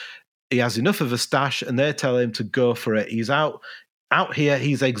drugs. He has enough of a stash, and they tell him to go for it. He's out here,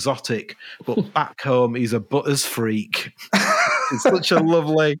 he's exotic, but back home, he's a butters freak. It's such a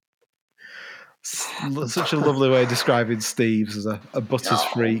lovely way of describing Steve's as a butters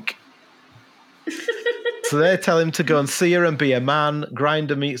freak. So they tell him to go and see her and be a man.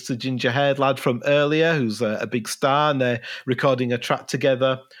 Grinder meets the ginger-haired lad from earlier, who's a big star, and they're recording a track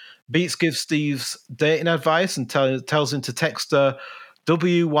together. Beats gives Steve's dating advice and tells him to text her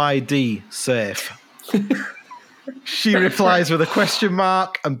WYD safe. She replies with a question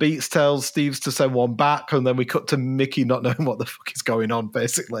mark, and Beats tells Steve's to send one back, and then we cut to Mickey not knowing what the fuck is going on,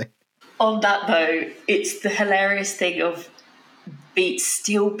 basically. On that, though, it's the hilarious thing of Beats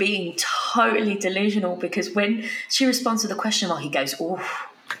still being totally delusional, because when she responds with a question mark, he goes, "Oh,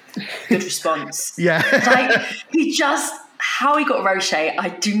 good response." Yeah. Like, how he got Roche, I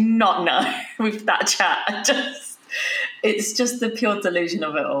do not know with that chat. It's just the pure delusion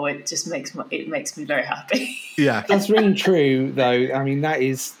of it all. It just makes me very happy. Yeah. That's ring true, though. I mean, that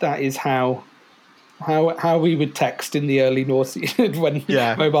is how we would text in the early noughties when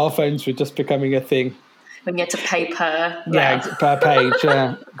mobile phones were just becoming a thing. When you had to pay per... per page,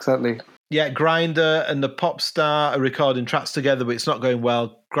 yeah, exactly. Yeah, Grinder and the pop star are recording tracks together, but it's not going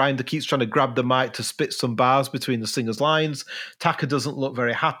well. Grinder keeps trying to grab the mic to spit some bars between the singer's lines. Taka doesn't look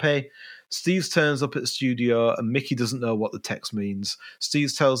very happy. Steve turns up at the studio and Mickey doesn't know what the text means.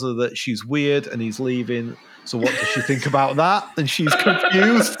 Steve tells her that she's weird and he's leaving. So what does she think about that? And she's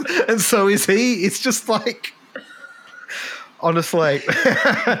confused. And so is he. It's just like... Honestly.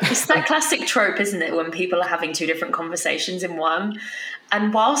 It's that classic trope, isn't it, when people are having two different conversations in one.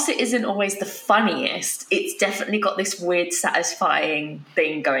 And whilst it isn't always the funniest, it's definitely got this weird, satisfying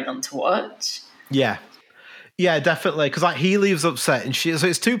thing going on to watch. Yeah. Yeah, definitely. Because he leaves upset, and so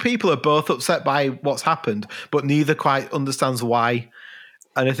it's two people are both upset by what's happened, but neither quite understands why.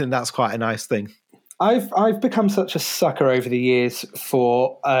 And I think that's quite a nice thing. I've become such a sucker over the years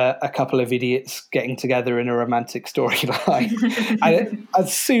for a couple of idiots getting together in a romantic storyline. And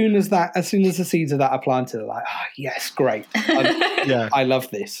as soon as the seeds of that are planted, they're like, oh, yes, great. I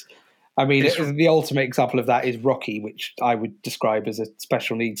love this. I mean, the ultimate example of that is Rocky, which I would describe as a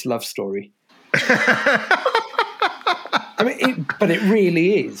special needs love story. I mean, but it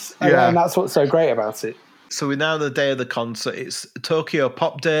really is. And that's what's so great about it. So we're now the day of the concert. It's Tokyo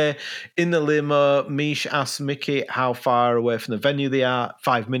Pop Day. In the limo, Mish asks Mickey how far away from the venue they are.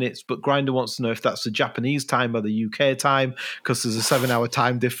 5 minutes. But Grinder wants to know if that's the Japanese time or the UK time, because there's a 7-hour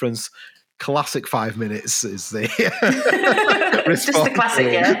time difference. Classic 5 minutes is the response. Just the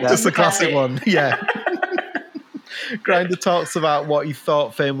classic, yeah. Just the classic one, yeah. Grinder talks about what he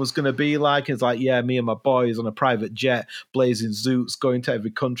thought fame was going to be like. He's like, yeah, me and my boys on a private jet, blazing zoots, going to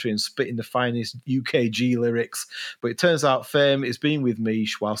every country and spitting the finest UKG lyrics. But it turns out fame is being with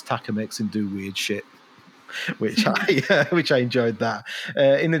Mish whilst Taka makes him do weird shit. Which I enjoyed that.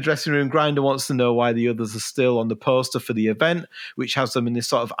 In the dressing room, Grinder wants to know why the others are still on the poster for the event, which has them in this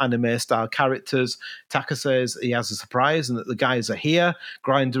sort of anime-style characters. Taka says he has a surprise and that the guys are here.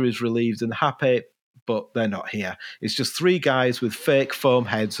 Grinder is relieved and happy, but they're not here. It's just 3 guys with fake foam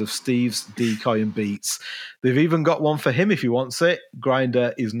heads of Steve's, Decoy and Beats. They've even got one for him if he wants it.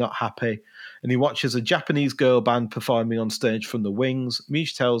 Grinder is not happy. And he watches a Japanese girl band performing on stage from the wings.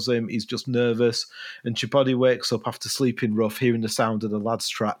 Mish tells him he's just nervous. And Chibodi wakes up after sleeping rough, hearing the sound of the lad's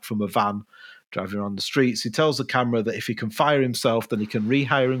track from a van driving around the streets. He tells the camera that if he can fire himself, then he can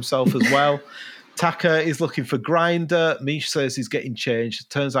rehire himself as well. Taka is looking for Grinder. Mish says he's getting changed.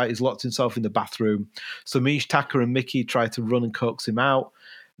 Turns out he's locked himself in the bathroom. So Mish, Taka and Mickey try to run and coax him out.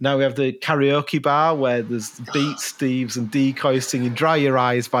 Now we have the karaoke bar where there's Beats, Steves and Decoy singing Dry Your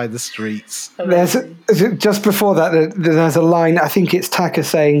Eyes by the Streets. Just before that, there's a line, I think it's Taka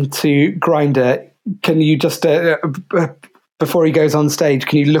saying to Grinder, can you just, before he goes on stage,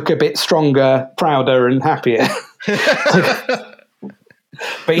 can you look a bit stronger, prouder and happier?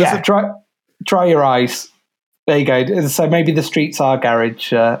 But yeah, Dry Your Eyes. There you go. So maybe the streets are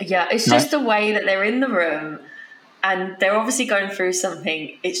garage. It's just the way that they're in the room and they're obviously going through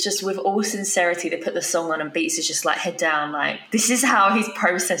something. It's just with all sincerity, they put the song on and Beats is just like head down. Like, this is how he's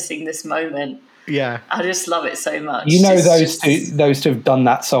processing this moment. Yeah. I just love it so much. You know, those two have done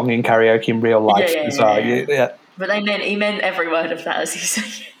that song in karaoke in real life as well. Yeah. But he meant every word of that, as he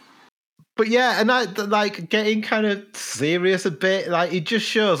said. But yeah, and I like getting kind of serious a bit. Like it just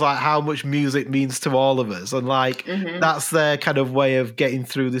shows like how much music means to all of us, and like that's their kind of way of getting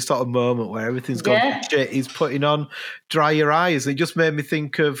through this sort of moment where everything's gone to shit. He's putting on "Dry Your Eyes." It just made me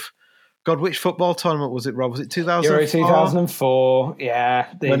think of God. Which football tournament was it, Rob? Was it 2004? Euro 2004. Yeah,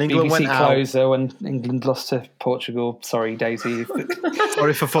 the when England BBC went closer when England lost to Portugal. Sorry, Daisy.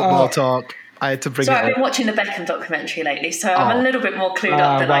 Sorry for football talk. I had to bring it up. I've been watching the Beckham documentary lately, so I'm a little bit more clued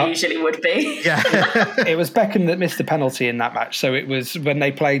up than I usually would be. Yeah, it was Beckham that missed the penalty in that match. So it was when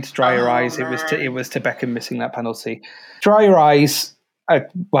they played "Dry Your Eyes." Man. It was to Beckham missing that penalty. "Dry Your Eyes."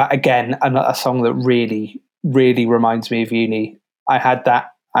 Well, again, a song that really, really reminds me of uni. I had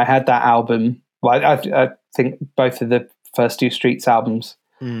that album. Well, I think both of the first two Streets albums.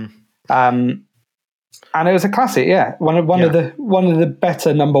 And it was a classic, yeah. One of the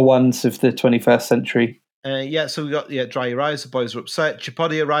better number ones of the 21st century. So we got Dry Your Eyes. The boys are upset.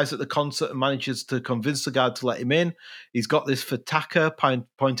 Chipodi arrives at the concert and manages to convince the guard to let him in. He's got this for Taka,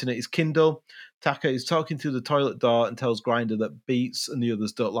 pointing at his Kindle. Taka is talking through the toilet door and tells Grinder that Beats and the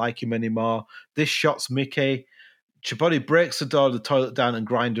others don't like him anymore. This shocks Mickey. Chipodi breaks the door of the toilet down and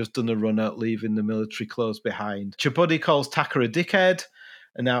Grinder's done a run out, leaving the military clothes behind. Chipodi calls Taka a dickhead.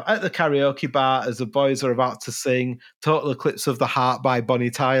 And now at the karaoke bar, as the boys are about to sing Total Eclipse of the Heart by Bonnie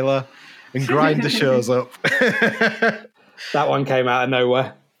Tyler, and Grinder shows up. That one came out of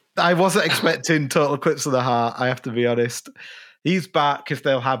nowhere. I wasn't expecting Total Eclipse of the Heart, I have to be honest. He's back if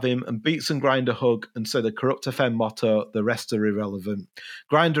they'll have him, and Beats and Grinder hug and say the Corrupt FM motto, the rest are irrelevant.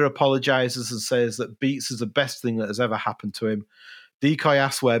 Grinder apologises and says that Beats is the best thing that has ever happened to him. Decoy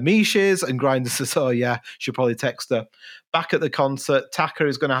asks where Mish is, and Grinder says, oh yeah, she'll probably text her. Back at the concert, Taka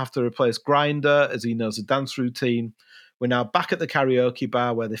is going to have to replace Grinder as he knows the dance routine. We're now back at the karaoke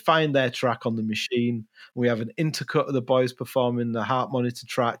bar where they find their track on the machine. We have an intercut of the boys performing the heart monitor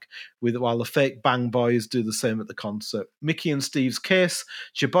track while the fake Bang Boys do the same at the concert. Mickey and Steve's kiss.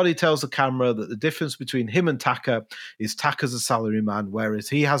 Chibodi tells the camera that the difference between him and Taka is Taka's a salary man, whereas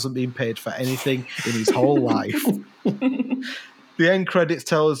he hasn't been paid for anything in his whole life. The end credits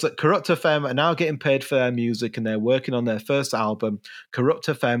tell us that Corrupt FM are now getting paid for their music and they're working on their first album, Corrupt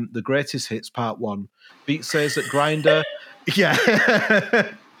FM, The Greatest Hits Part 1. Beat says that Grinder... Yeah.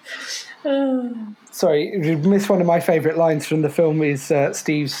 Sorry, you missed one of my favourite lines from the film is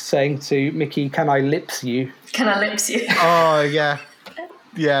Steve saying to Mickey, can I lips you? Can I lips you? Oh, yeah.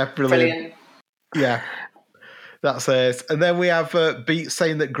 Yeah, brilliant. Yeah. That's it. And then we have Beat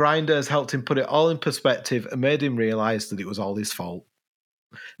saying that Grinder has helped him put it all in perspective and made him realise that it was all his fault.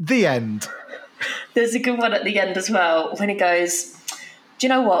 The end. There's a good one at the end as well when he goes, do you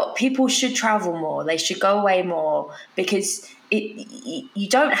know what? People should travel more. They should go away more because you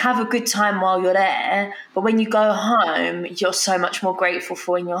don't have a good time while you're there, but when you go home, you're so much more grateful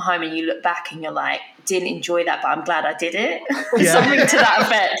for when you're home and you look back and you're like, didn't enjoy that, but I'm glad I did it. Yeah. Something to that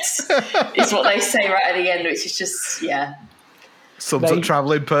effect is what they say right at the end, which is just, yeah. Sums up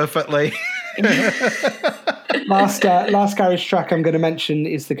travelling perfectly. Last garage track I'm going to mention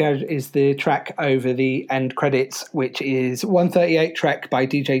is the track over the end credits, which is 138 Trek by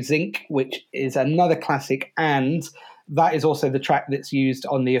DJ Zinc, which is another classic, and that is also the track that's used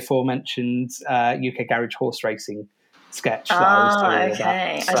on the aforementioned UK Garage horse racing sketch. That I was telling you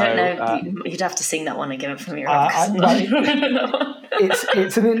about. So, I don't know. You'd have to sing that one again for me.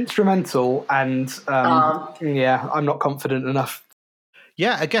 It's an instrumental, and I'm not confident enough.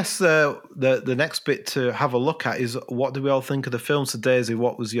 Yeah, I guess the next bit to have a look at is what do we all think of the film? So, Daisy,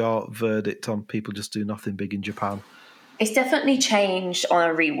 what was your verdict on People Just Do Nothing Big in Japan? It's definitely changed on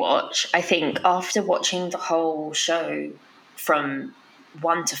a rewatch. I think after watching the whole show from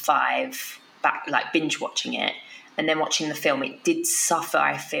 1 to 5, back like binge watching it, and then watching the film, it did suffer,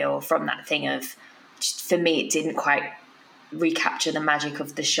 I feel, from that thing of, just for me, it didn't quite recapture the magic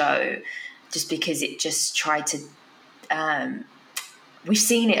of the show, just because it just tried to... we've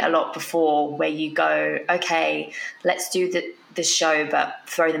seen it a lot before where you go, okay, let's do the show, but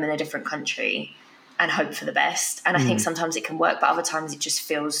throw them in a different country and hope for the best. And I think sometimes it can work, but other times it just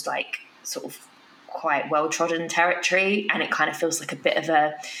feels like sort of quite well-trodden territory, and it kind of feels like a bit of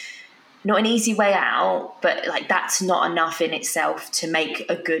a, not an easy way out, but like that's not enough in itself to make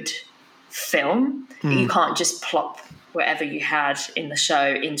a good film. You can't just plop whatever you had in the show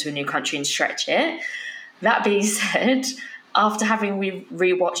into a new country and stretch it. That being said, after having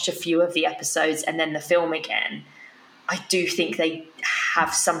rewatched a few of the episodes and then the film again, I do think they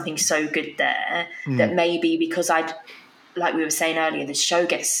have something so good there that maybe because like we were saying earlier, the show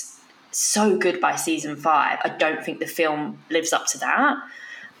gets so good by season 5. I don't think the film lives up to that.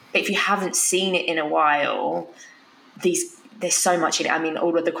 But if you haven't seen it in a while, these there's so much in it. I mean,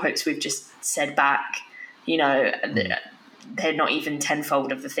 all of the quotes we've just said back, you know, they're not even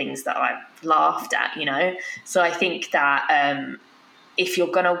tenfold of the things that I've laughed at, you know. So I think that if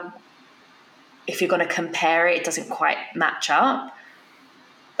you're gonna compare it, it doesn't quite match up,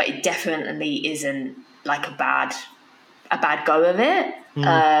 but it definitely isn't like a bad go of it.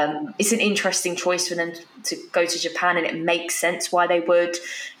 It's an interesting choice for them to go to Japan, and it makes sense why they would.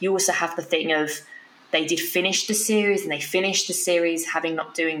 You also have the thing of they did finish the series, and they finished the series having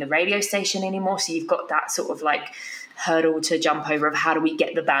not doing the radio station anymore. So you've got that sort of like hurdle to jump over of how do we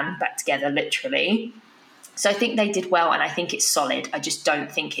get the band back together, literally. So I think they did well, and I think it's solid. I just don't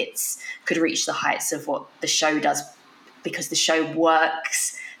think could reach the heights of what the show does, because the show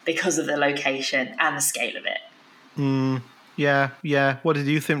works because of the location and the scale of it. Yeah. What did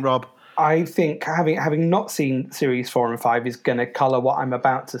you think, Rob? I think having not seen series 4 and 5 is going to colour what I'm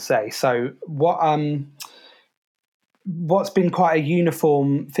about to say. So what's been quite a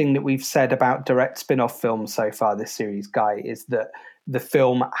uniform thing that we've said about direct spin-off films so far this series, Guy, is that the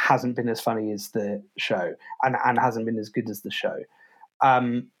film hasn't been as funny as the show and hasn't been as good as the show.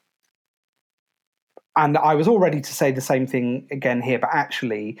 And I was all ready to say the same thing again here, but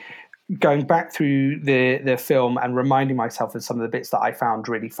actually going back through the film and reminding myself of some of the bits that I found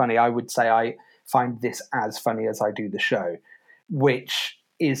really funny, I would say I find this as funny as I do the show, which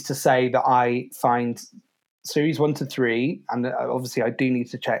is to say that I find series 1 to 3, and obviously I do need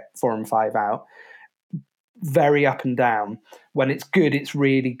to check 4 and 5 out, very up and down. When it's good, it's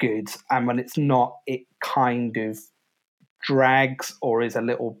really good, and when it's not, it kind of drags or is a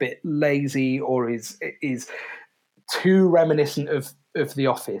little bit lazy or is too reminiscent of The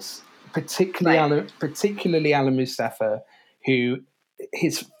Office. Particularly Alan Mustafa, who he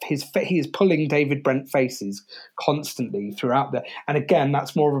is pulling David Brent faces constantly throughout and again,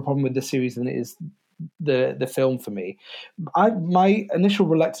 that's more of a problem with the series than it is the film for me. My initial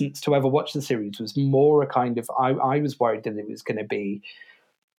reluctance to ever watch the series was more a kind of I was worried that it was going to be,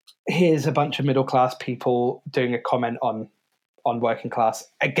 here's a bunch of middle class people doing a comment on working class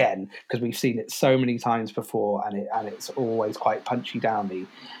again, because we've seen it so many times before, and it's always quite punchy downy.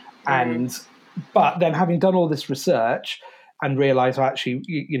 But then having done all this research and realised, well, actually,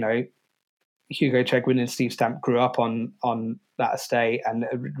 you know, Hugo Chegwin and Steve Stamp grew up on that estate, and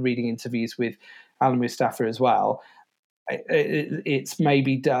reading interviews with Alan Mustafa as well, it's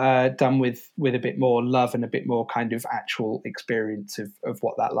maybe done with a bit more love and a bit more kind of actual experience of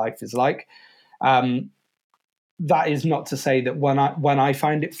what that life is like. That is not to say that when I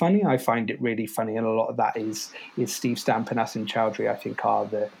find it funny, I find it really funny, and a lot of that is Steve Stamp and Asim Chowdhury, I think, are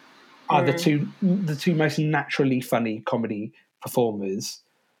the two most naturally funny comedy performers,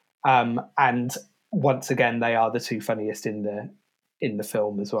 and once again they are the two funniest in the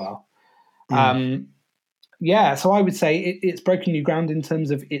film as well. So I would say it's broken new ground in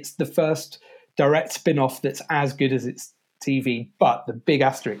terms of it's the first direct spin-off that's as good as its TV, but the big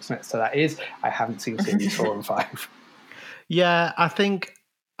asterisk next to that is I haven't seen series 4 and 5. Yeah, I think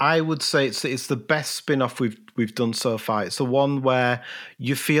I would say it's the best spin-off we've done so far. It's the one where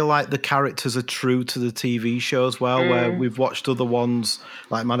you feel like the characters are true to the TV show as well, where we've watched other ones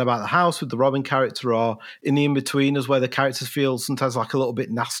like Man About the House with the Robin character, or in the in-betweeners where the characters feel sometimes like a little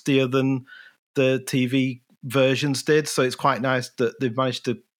bit nastier than the TV versions did. So it's quite nice that they've managed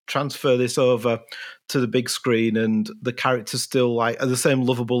to transfer this over to the big screen, and the characters still like are the same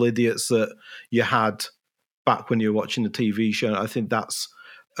lovable idiots that you had back when you were watching the TV show. I think that's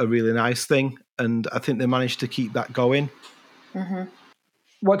a really nice thing, and I think they managed to keep that going. Mm-hmm.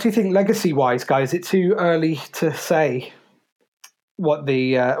 What do you think legacy-wise, guys? Is it too early to say what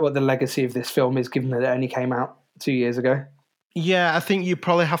the legacy of this film is, given that it only came out 2 years ago? Yeah, I think you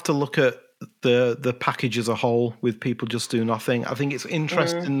probably have to look at the package as a whole with People Just Do Nothing. I think it's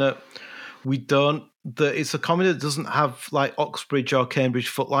interesting that it's a comedy that doesn't have like Oxbridge or Cambridge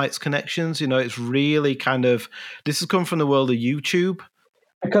Footlights connections. You know, it's really kind of, this has come from the world of YouTube.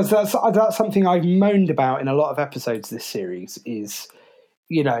 Because that's something I've moaned about in a lot of episodes this series is,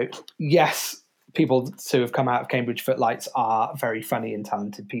 you know, yes, people who have come out of Cambridge Footlights are very funny and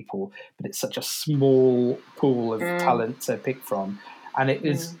talented people, but it's such a small pool of talent to pick from. And it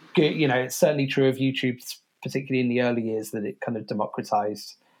is good, you know, it's certainly true of YouTube, particularly in the early years, that it kind of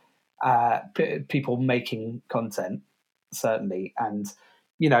democratized people making content, certainly. And,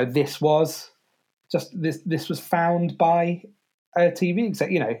 you know, this was found by a TV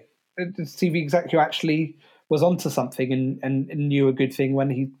exec, you know, a TV exec who actually was onto something and knew a good thing when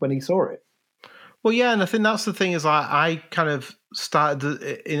he saw it. Well, yeah, and I think that's the thing is I kind of started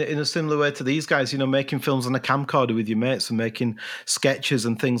in a similar way to these guys, making films on a camcorder with your mates and making sketches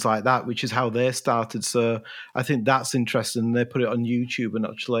and things like that, which is how they started. So I think that's interesting. They put it on YouTube and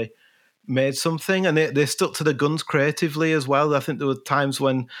actually made something, and they stuck to the guns creatively as well. I think there were times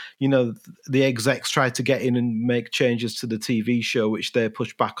when, the execs tried to get in and make changes to the TV show, which they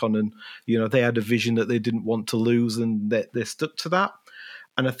pushed back on, and, they had a vision that they didn't want to lose, and they stuck to that.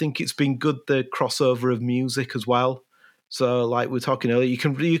 And I think it's been good, the crossover of music as well. So, like we were talking earlier,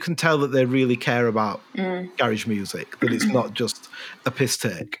 you can tell that they really care about garage music, that it's not just a piss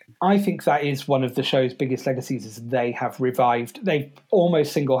take. I think that is one of the show's biggest legacies, is they've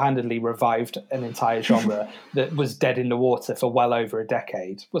almost single-handedly revived an entire genre that was dead in the water for well over a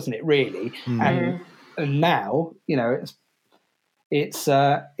decade, wasn't it, really? And now,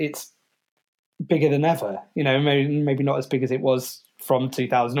 it's bigger than ever. Maybe not as big as it was from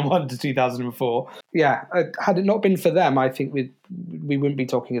 2001 to 2004. Yeah, had it not been for them, I think we wouldn't be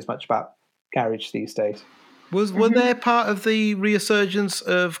talking as much about garage these days. Were they part of the resurgence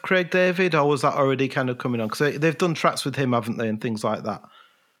of Craig David, or was that already kind of coming on? Because they've done tracks with him, haven't they, and things like that?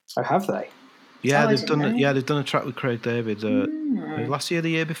 Oh, have they? Yeah, they've done it. Yeah, they've done a track with Craig David last year, the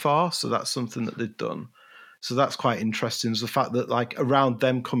year before. So that's something that they've done. So that's quite interesting. Is the fact that like around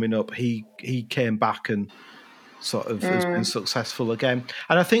them coming up, he came back and sort of has been successful again.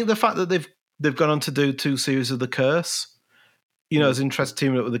 And I think the fact that they've gone on to do 2 series of The Curse, is interesting,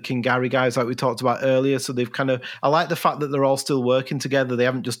 teaming up with the King Gary guys like we talked about earlier. So they've I like the fact that they're all still working together. They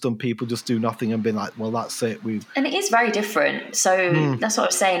haven't just done People Just Do Nothing and been like, well, that's it. And it is very different. So that's what I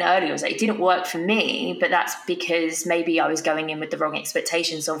was saying earlier, was that it didn't work for me, but that's because maybe I was going in with the wrong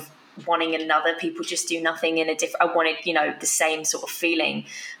expectations of wanting another People Just Do Nothing in a different, I wanted, the same sort of feeling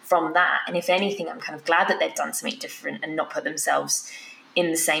from that. And if anything, I'm kind of glad that they've done something different and not put themselves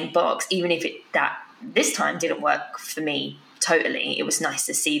in the same box, even if that this time didn't work for me totally. It was nice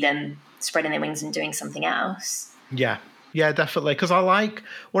to see them spreading their wings and doing something else. Yeah, definitely. Because I like,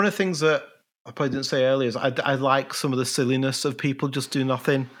 one of the things that I probably didn't say earlier is I like some of the silliness of People Just Do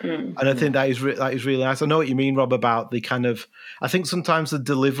Nothing. And I think that is really nice. I know what you mean, Rob, about the kind of, I think sometimes the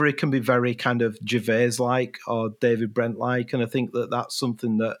delivery can be very kind of Gervais-like or David Brent-like. And I think that that's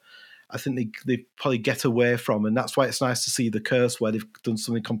something that I think they probably get away from. And that's why it's nice to see The Curse, where they've done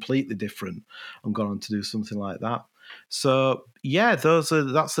something completely different and gone on to do something like that. So yeah, that's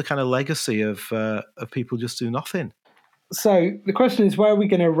the kind of legacy of People Just Do Nothing. So the question is, where are we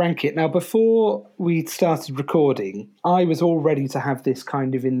going to rank it? Now, before we started recording, I was all ready to have this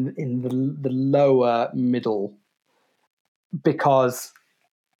kind of in the lower middle, because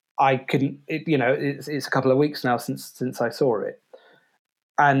I couldn't. It's a couple of weeks now since I saw it,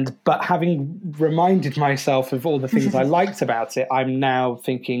 but having reminded myself of all the things I liked about it, I'm now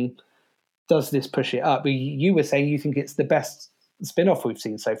thinking, does this push it up? You were saying you think it's the best spin-off we've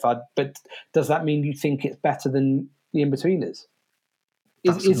seen so far, but does that mean you think it's better than The In-Betweeners?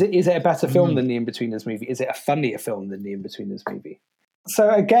 Is it a better film than The In-Betweeners movie? Is it a funnier film than The In-Betweeners movie? So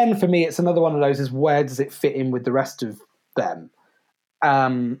again, for me, it's another one of those, is where does it fit in with the rest of them?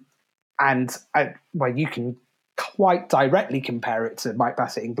 You can quite directly compare it to Mike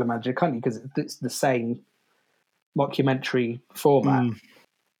Bassett, England Manager, can't you? Because it's the same mockumentary format.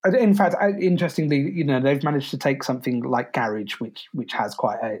 In fact, interestingly, they've managed to take something like Garage, which has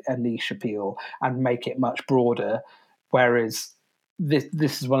quite a niche appeal, and make it much broader. Whereas this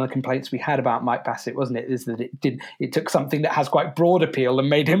is one of the complaints we had about Mike Bassett, wasn't it? Is that it took something that has quite broad appeal and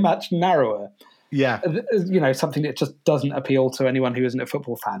made it much narrower. Yeah, something that just doesn't appeal to anyone who isn't a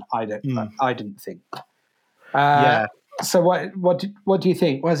football fan. I didn't think. Yeah. So what do you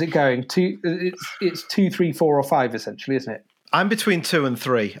think? Where's it going? It's 2, 3, 4, or 5 essentially, isn't it? I'm between 2 and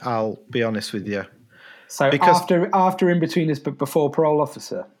 3, I'll be honest with you. So after In-Betweeners, but before Parole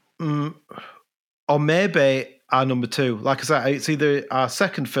Officer? Or maybe our number 2. Like I said, it's either our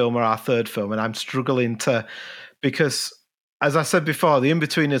second film or our third film, and I'm struggling because, as I said before, The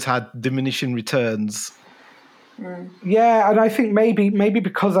In-Betweeners had diminishing returns. Yeah, and I think maybe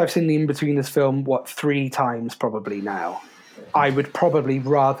because I've seen the In-Betweeners film, 3 times probably now, I would probably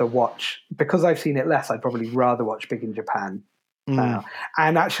rather watch, because I've seen it less, I'd probably rather watch Big in Japan now.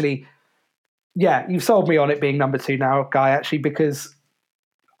 And actually, yeah, you've sold me on it being number 2 now, Guy, actually, because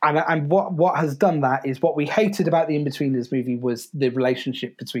and what has done that is, what we hated about the In-Betweeners movie was the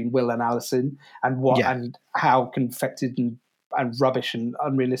relationship between Will and Alison, and and how confected and rubbish and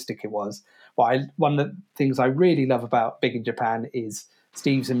unrealistic it was. One of the things I really love about Big in Japan is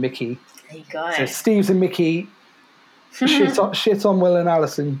Steves and Mickey. There you go. So Steves and Mickey shit on Will and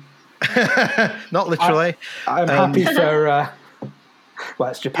Alison. Not literally. I'm happy for Well,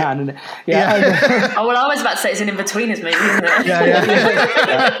 it's Japan, isn't it? Yeah. Oh, well, I was about to say it's an in-betweeners movie, isn't it?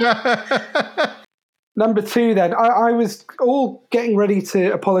 Yeah. Number 2, then. I was all getting ready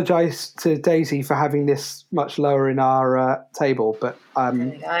to apologise to Daisy for having this much lower in our table, but I've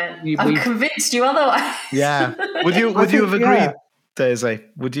convinced you otherwise. Yeah. Would you have agreed, Daisy?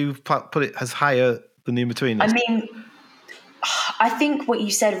 Would you put it as higher than the In-Betweeners? I mean, I think what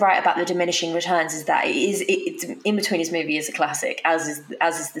you said right about the diminishing returns is that it's In-Betweeners movie is a classic, as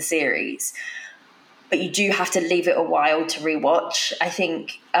is the series. But you do have to leave it a while to rewatch. I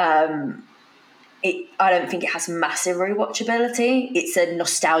think I don't think it has massive rewatchability. It's a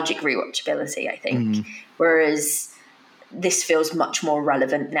nostalgic rewatchability, I think. Whereas this feels much more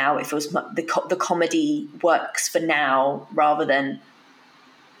relevant now. It feels the comedy works for now rather than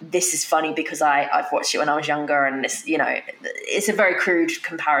this is funny because I've watched it when I was younger, and this, it's a very crude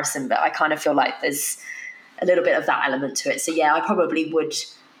comparison, but I kind of feel like there's a little bit of that element to it. So yeah, I probably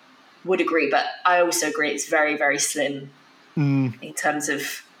would agree, but I also agree it's very, very slim in terms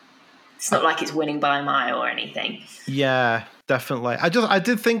of. It's not like it's winning by a mile or anything. Yeah, definitely. I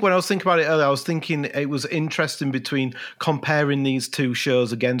did think when I was thinking about it earlier, I was thinking it was interesting between comparing these two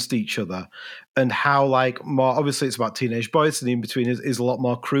shows against each other and how more, obviously it's about teenage boys and the In-Between is a lot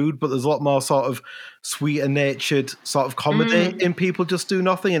more crude, but there's a lot more sort of sweeter natured sort of comedy in People Just Do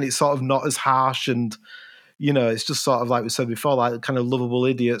Nothing, and it's sort of not as harsh and, it's just sort of like we said before, like kind of lovable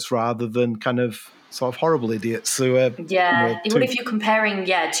idiots rather than kind of sort of horrible idiots. Well, if you're comparing,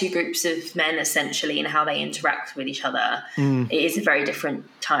 two groups of men essentially and how they interact with each other, it is a very different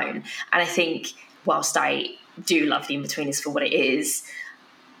tone. And I think whilst I do love the In-Betweeners for what it is,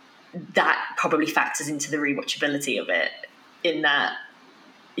 that probably factors into the rewatchability of it, in that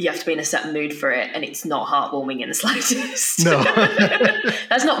you have to be in a certain mood for it and it's not heartwarming in the slightest. No.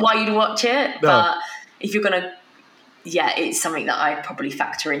 That's not why you'd watch it, no. But if you're going to it's something that I'd probably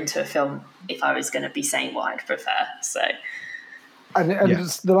factor into a film if I was going to be saying what I'd prefer. So, and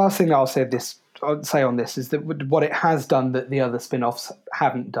the last thing that I'll say on this is that what it has done that the other spin-offs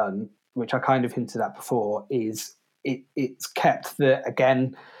haven't done, which I kind of hinted at before, is it's kept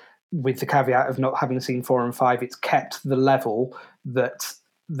again, with the caveat of not having seen 4 and 5, it's kept the level that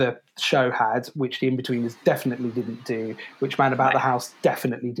the show had, which the In-Betweeners definitely didn't do, which Man About the House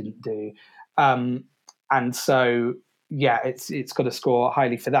definitely didn't do, and so. Yeah, it's got to score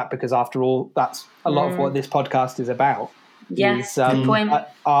highly for that, because after all, that's a lot of what this podcast is about. Yes, good point.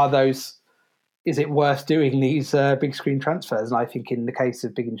 Is it worth doing these big screen transfers? And I think in the case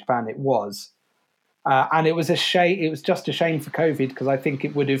of Big in Japan, it was. And it was a shame. It was just a shame for COVID, because I think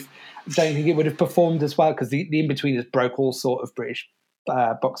don't think it would have performed as well, because the In-Betweeners broke all sort of British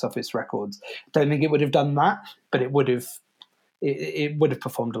box office records. Don't think it would have done that, but it would have. It would have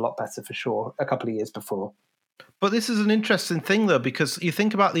performed a lot better for sure a couple of years before. But this is an interesting thing, though, because you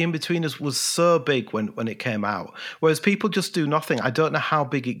think about the In-Betweeners was so big when it came out, whereas People Just Do Nothing, I don't know how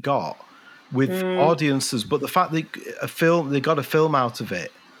big it got with audiences, but the fact that they got a film out of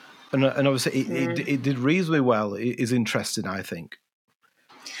it, and obviously it did reasonably well, is interesting, I think.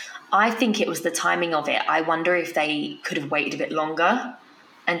 I think it was the timing of it. I wonder if they could have waited a bit longer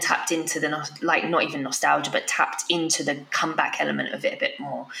and tapped into the, not even nostalgia, but tapped into the comeback element of it a bit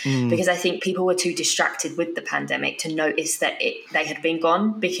more. Because I think people were too distracted with the pandemic to notice that they had been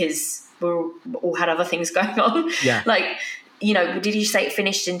gone, because we all had other things going on. Yeah. Did you say it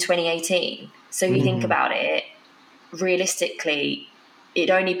finished in 2018? So if you think about it, realistically,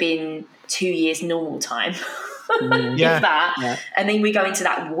 it'd only been 2 years normal time. If that. Yeah. And then we go into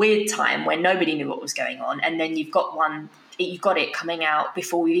that weird time where nobody knew what was going on. And then you've got it coming out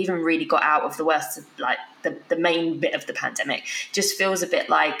before we even really got out of the worst of the main bit of the pandemic. Just feels a bit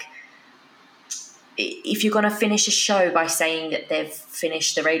like, if you're going to finish a show by saying that they've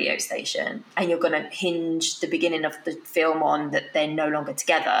finished the radio station and you're going to hinge the beginning of the film on that they're no longer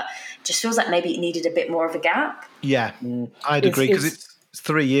together, just feels like maybe it needed a bit more of a gap. Yeah, I'd agree, because it's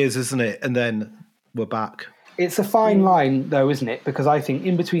 3 years, isn't it? And then we're back. It's a fine line, though, isn't it? Because I think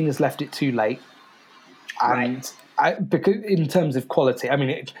In-Betweeners left it too late. And because in terms of quality, I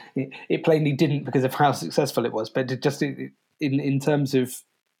mean, it plainly didn't because of how successful it was, but in terms of,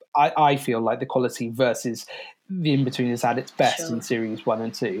 I feel like the quality versus the In-Betweeners at its best in series 1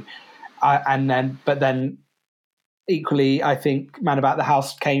 and 2. But then equally, I think Man About the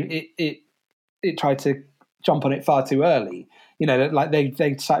House it tried to jump on it far too early.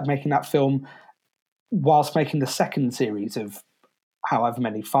 They started making that film whilst making the second series of however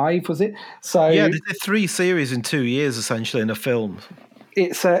many, 5 was it? So yeah, they did 3 series in 2 years essentially in a film.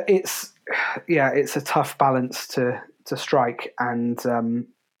 It's a tough balance to strike, and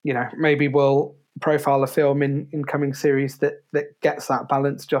maybe we'll profile a film in coming series that gets that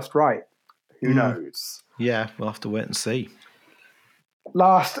balance just right. Who knows? Yeah, we'll have to wait and see.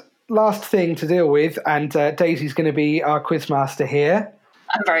 Last thing to deal with, and Daisy's going to be our quizmaster here.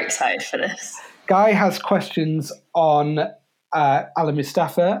 I'm very excited for this. Guy has questions on Alam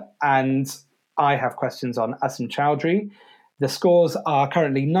Mustafa, and I have questions on Asim Chowdhury. The scores are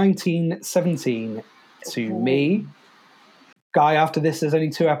currently 19-17 to me. Guy, after this, there's only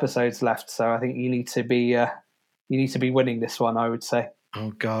 2 episodes left, so I think you need to be winning this one, I would say.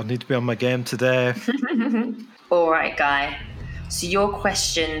 Oh God, I need to be on my game today. All right, Guy. So your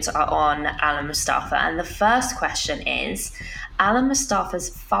questions are on Alam Mustafa, and the first question is, Alam Mustafa's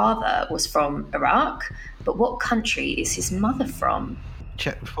father was from Iraq, but what country is his mother from?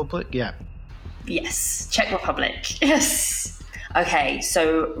 Czech Republic, yeah. Yes, Czech Republic. Yes. Okay,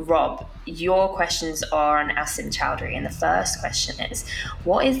 so Rob, your questions are on Asim Chowdhury, and the first question is,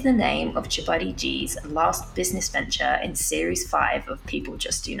 what is the name of Chibadi G's last business venture in Series 5 of People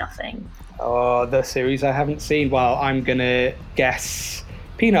Just Do Nothing? Oh, the series I haven't seen. Well, I'm going to guess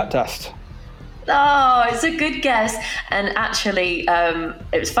Peanut Dust. Oh, it's a good guess. And actually,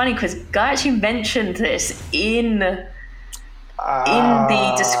 it was funny because Guy actually mentioned this in the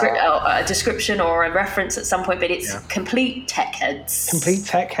description or a reference at some point, but it's Complete Tech Heads. Complete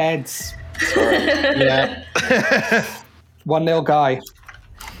Tech Heads. Yeah. 1-0 Guy.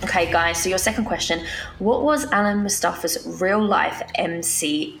 Okay, guys, so your second question. What was Alam Mustafa's real-life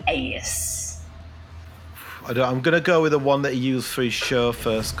MC alias? I'm going to go with the one that he used for his show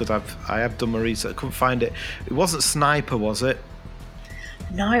first, because I have done my research. I couldn't find it. It wasn't Sniper, was it?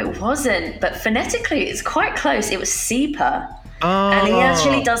 No, it wasn't. But phonetically, it's quite close. It was Seeper. Oh. And he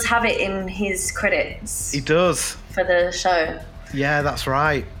actually does have it in his credits. He does. For the show. Yeah, that's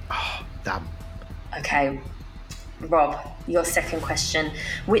right. Oh, damn. Okay, Rob, your second question.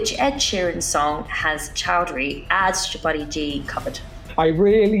 Which Ed Sheeran song has Chowdhury as Chibadi G covered? I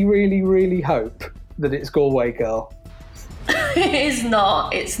really, really, really hope that it's Galway Girl. It is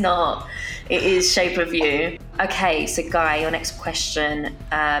not. It's not. It is Shape of You. Okay, so Guy, your next question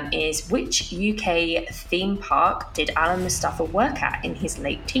is, which UK theme park did Alam Mustafa work at in his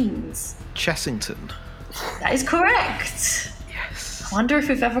late teens? Chessington. That is correct. Yes. I wonder if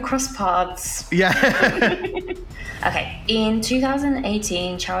we've ever crossed paths. Yeah. Okay, in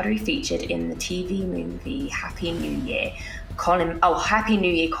 2018, Chowdhury featured in the TV movie Happy New Year. Happy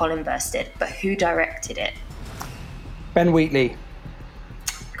New Year, Colin Burst did, but who directed it? Ben Wheatley.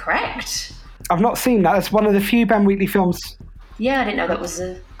 Correct. I've not seen that. It's one of the few Ben Wheatley films. Yeah, I didn't know that was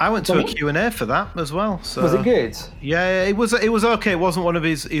a... I went to a Q&A for that as well. So. Was it good? Yeah, it was okay. It wasn't one of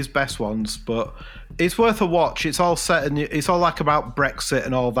his best ones, but it's worth a watch. It's all set in, it's all like about Brexit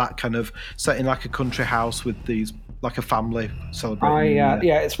and all that kind of, set in like a country house with these, like a family celebrating.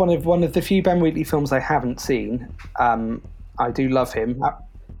 It's one of the few Ben Wheatley films I haven't seen. I do love him.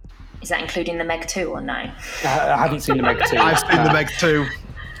 Is that including the Meg 2 or no? I haven't seen the Meg 2. I've seen the Meg 2.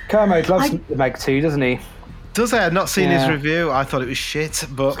 Kermode loves the Meg 2, doesn't he? Does he? I've not seen his review. I thought it was shit,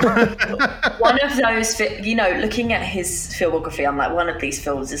 but... One of those, looking at his filmography, I'm like, one of these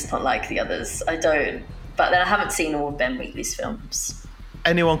films is not like the others. I don't. But then I haven't seen all of Ben Wheatley's films.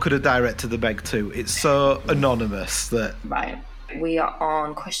 Anyone could have directed the Meg 2. It's so anonymous that... Right. We are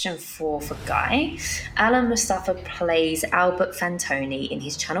on question 4 for Guy. Alam Mustafa plays Albert Fantoni in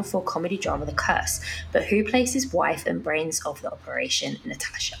his Channel 4 comedy drama The Curse, but who plays his wife and brains of the operation,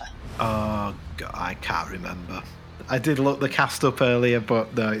 Natasha? Oh, God, I can't remember. I did look the cast up earlier,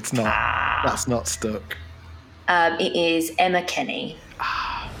 but no, it's not. That's not stuck. It is Emma Kenny.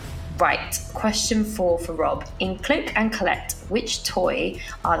 Right, question 4 for Rob. In Click and Collect, which toy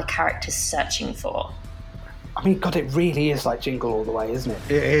are the characters searching for? I mean, God, it really is like Jingle All the Way, isn't it?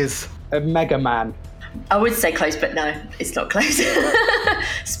 It is. A Mega Man. I would say close, but no, it's not close.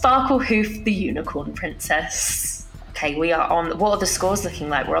 Sparkle Hoof, the Unicorn Princess. Okay, we are on... What are the scores looking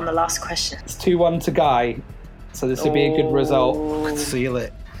like? We're on the last question. It's 2-1 to Guy, so this would be a good result. Could seal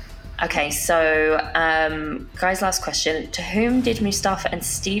it. Okay, so Guy's last question. To whom did Mustafa and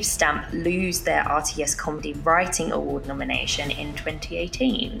Steve Stamp lose their RTS Comedy Writing Award nomination in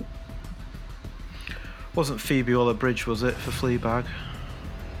 2018? Wasn't Phoebe Waller-Bridge, was it, for Fleabag?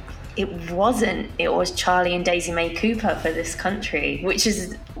 It wasn't. It was Charlie and Daisy Mae Cooper for This Country, which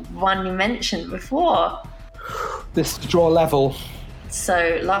is one you mentioned before. This draw level.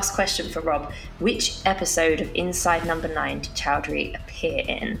 So, last question for Rob. Which episode of Inside Number 9 did Chowdhury appear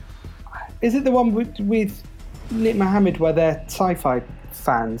in? Is it the one with Nick Mohammed where they're sci-fi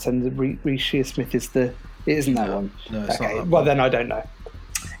fans and Reece Shearsmith is the... It isn't that one? No, it's not that well, then I don't know.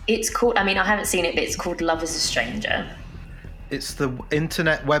 It's called... I mean, I haven't seen it, but it's called Love is a Stranger. It's the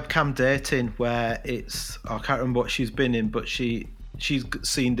internet webcam dating where it's, I can't remember what she's been in, but she's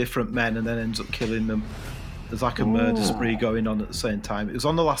seen different men and then ends up killing them. There's like a murder spree going on at the same time. It was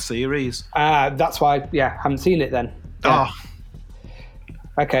on the last series. That's why, haven't seen it then. Yeah. Oh.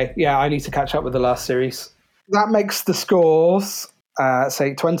 Okay, I need to catch up with the last series. That makes the scores,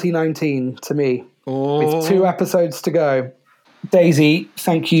 say, 2019 to me, with 2 episodes to go. Daisy,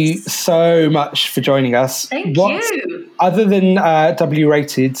 thank you so much for joining us. Thank you. Other than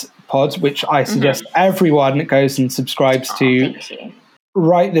W-Rated Pod, which I suggest everyone goes and subscribes to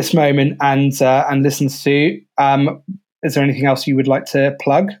right this moment and listens to, is there anything else you would like to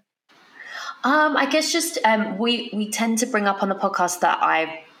plug? I guess just we tend to bring up on the podcast that I've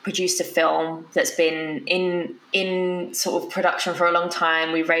produced a film that's been in sort of production for a long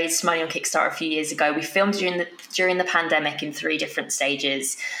time. We raised money on Kickstarter a few years ago. We filmed during the pandemic in 3 different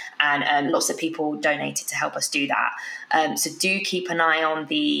stages, and lots of people donated to help us do that. So do keep an eye on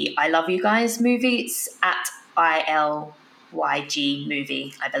the I Love You Guys movie. It's at ILYG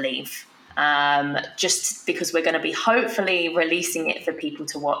movie, I believe. Just because we're going to be hopefully releasing it for people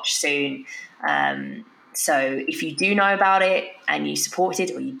to watch soon. So if you do know about it and you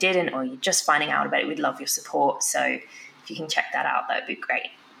supported or you didn't or you're just finding out about it, we'd love your support. So if you can check that out, that would be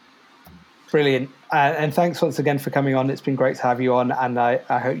great. Brilliant. And thanks once again for coming on. It's been great to have you on, and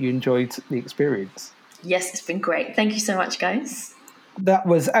I hope you enjoyed the experience. Yes, it's been great. Thank you so much, guys. That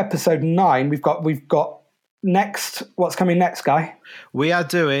was episode 9. We've got next. What's coming next, Guy? We are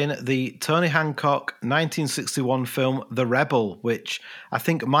doing the Tony Hancock 1961 film The Rebel, which I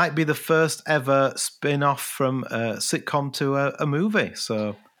think might be the first ever spin-off from a sitcom to a movie.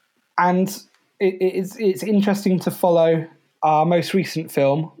 And it's interesting to follow our most recent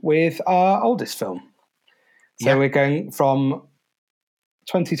film with our oldest film. So we're going from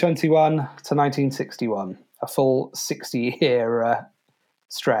 2021 to 1961, a full 60-year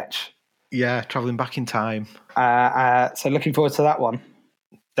stretch. Yeah, travelling back in time. So looking forward to that one.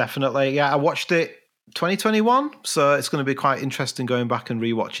 Definitely. Yeah, I watched it 2021, so it's going to be quite interesting going back and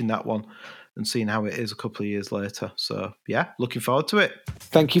rewatching that one and seeing how it is a couple of years later. So, yeah, looking forward to it.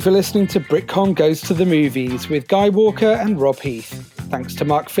 Thank you for listening to BritCon Goes to the Movies with Guy Walker and Rob Heath. Thanks to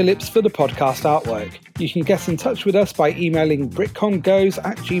Mark Phillips for the podcast artwork. You can get in touch with us by emailing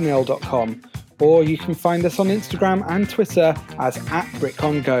britcongoes@gmail.com, or you can find us on Instagram and Twitter as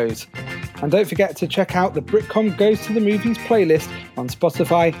 @BritConGoes. And don't forget to check out the BritCon Goes to the Movies playlist on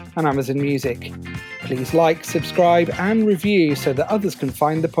Spotify and Amazon Music. Please like, subscribe and review so that others can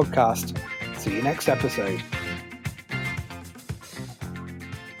find the podcast. See you next episode.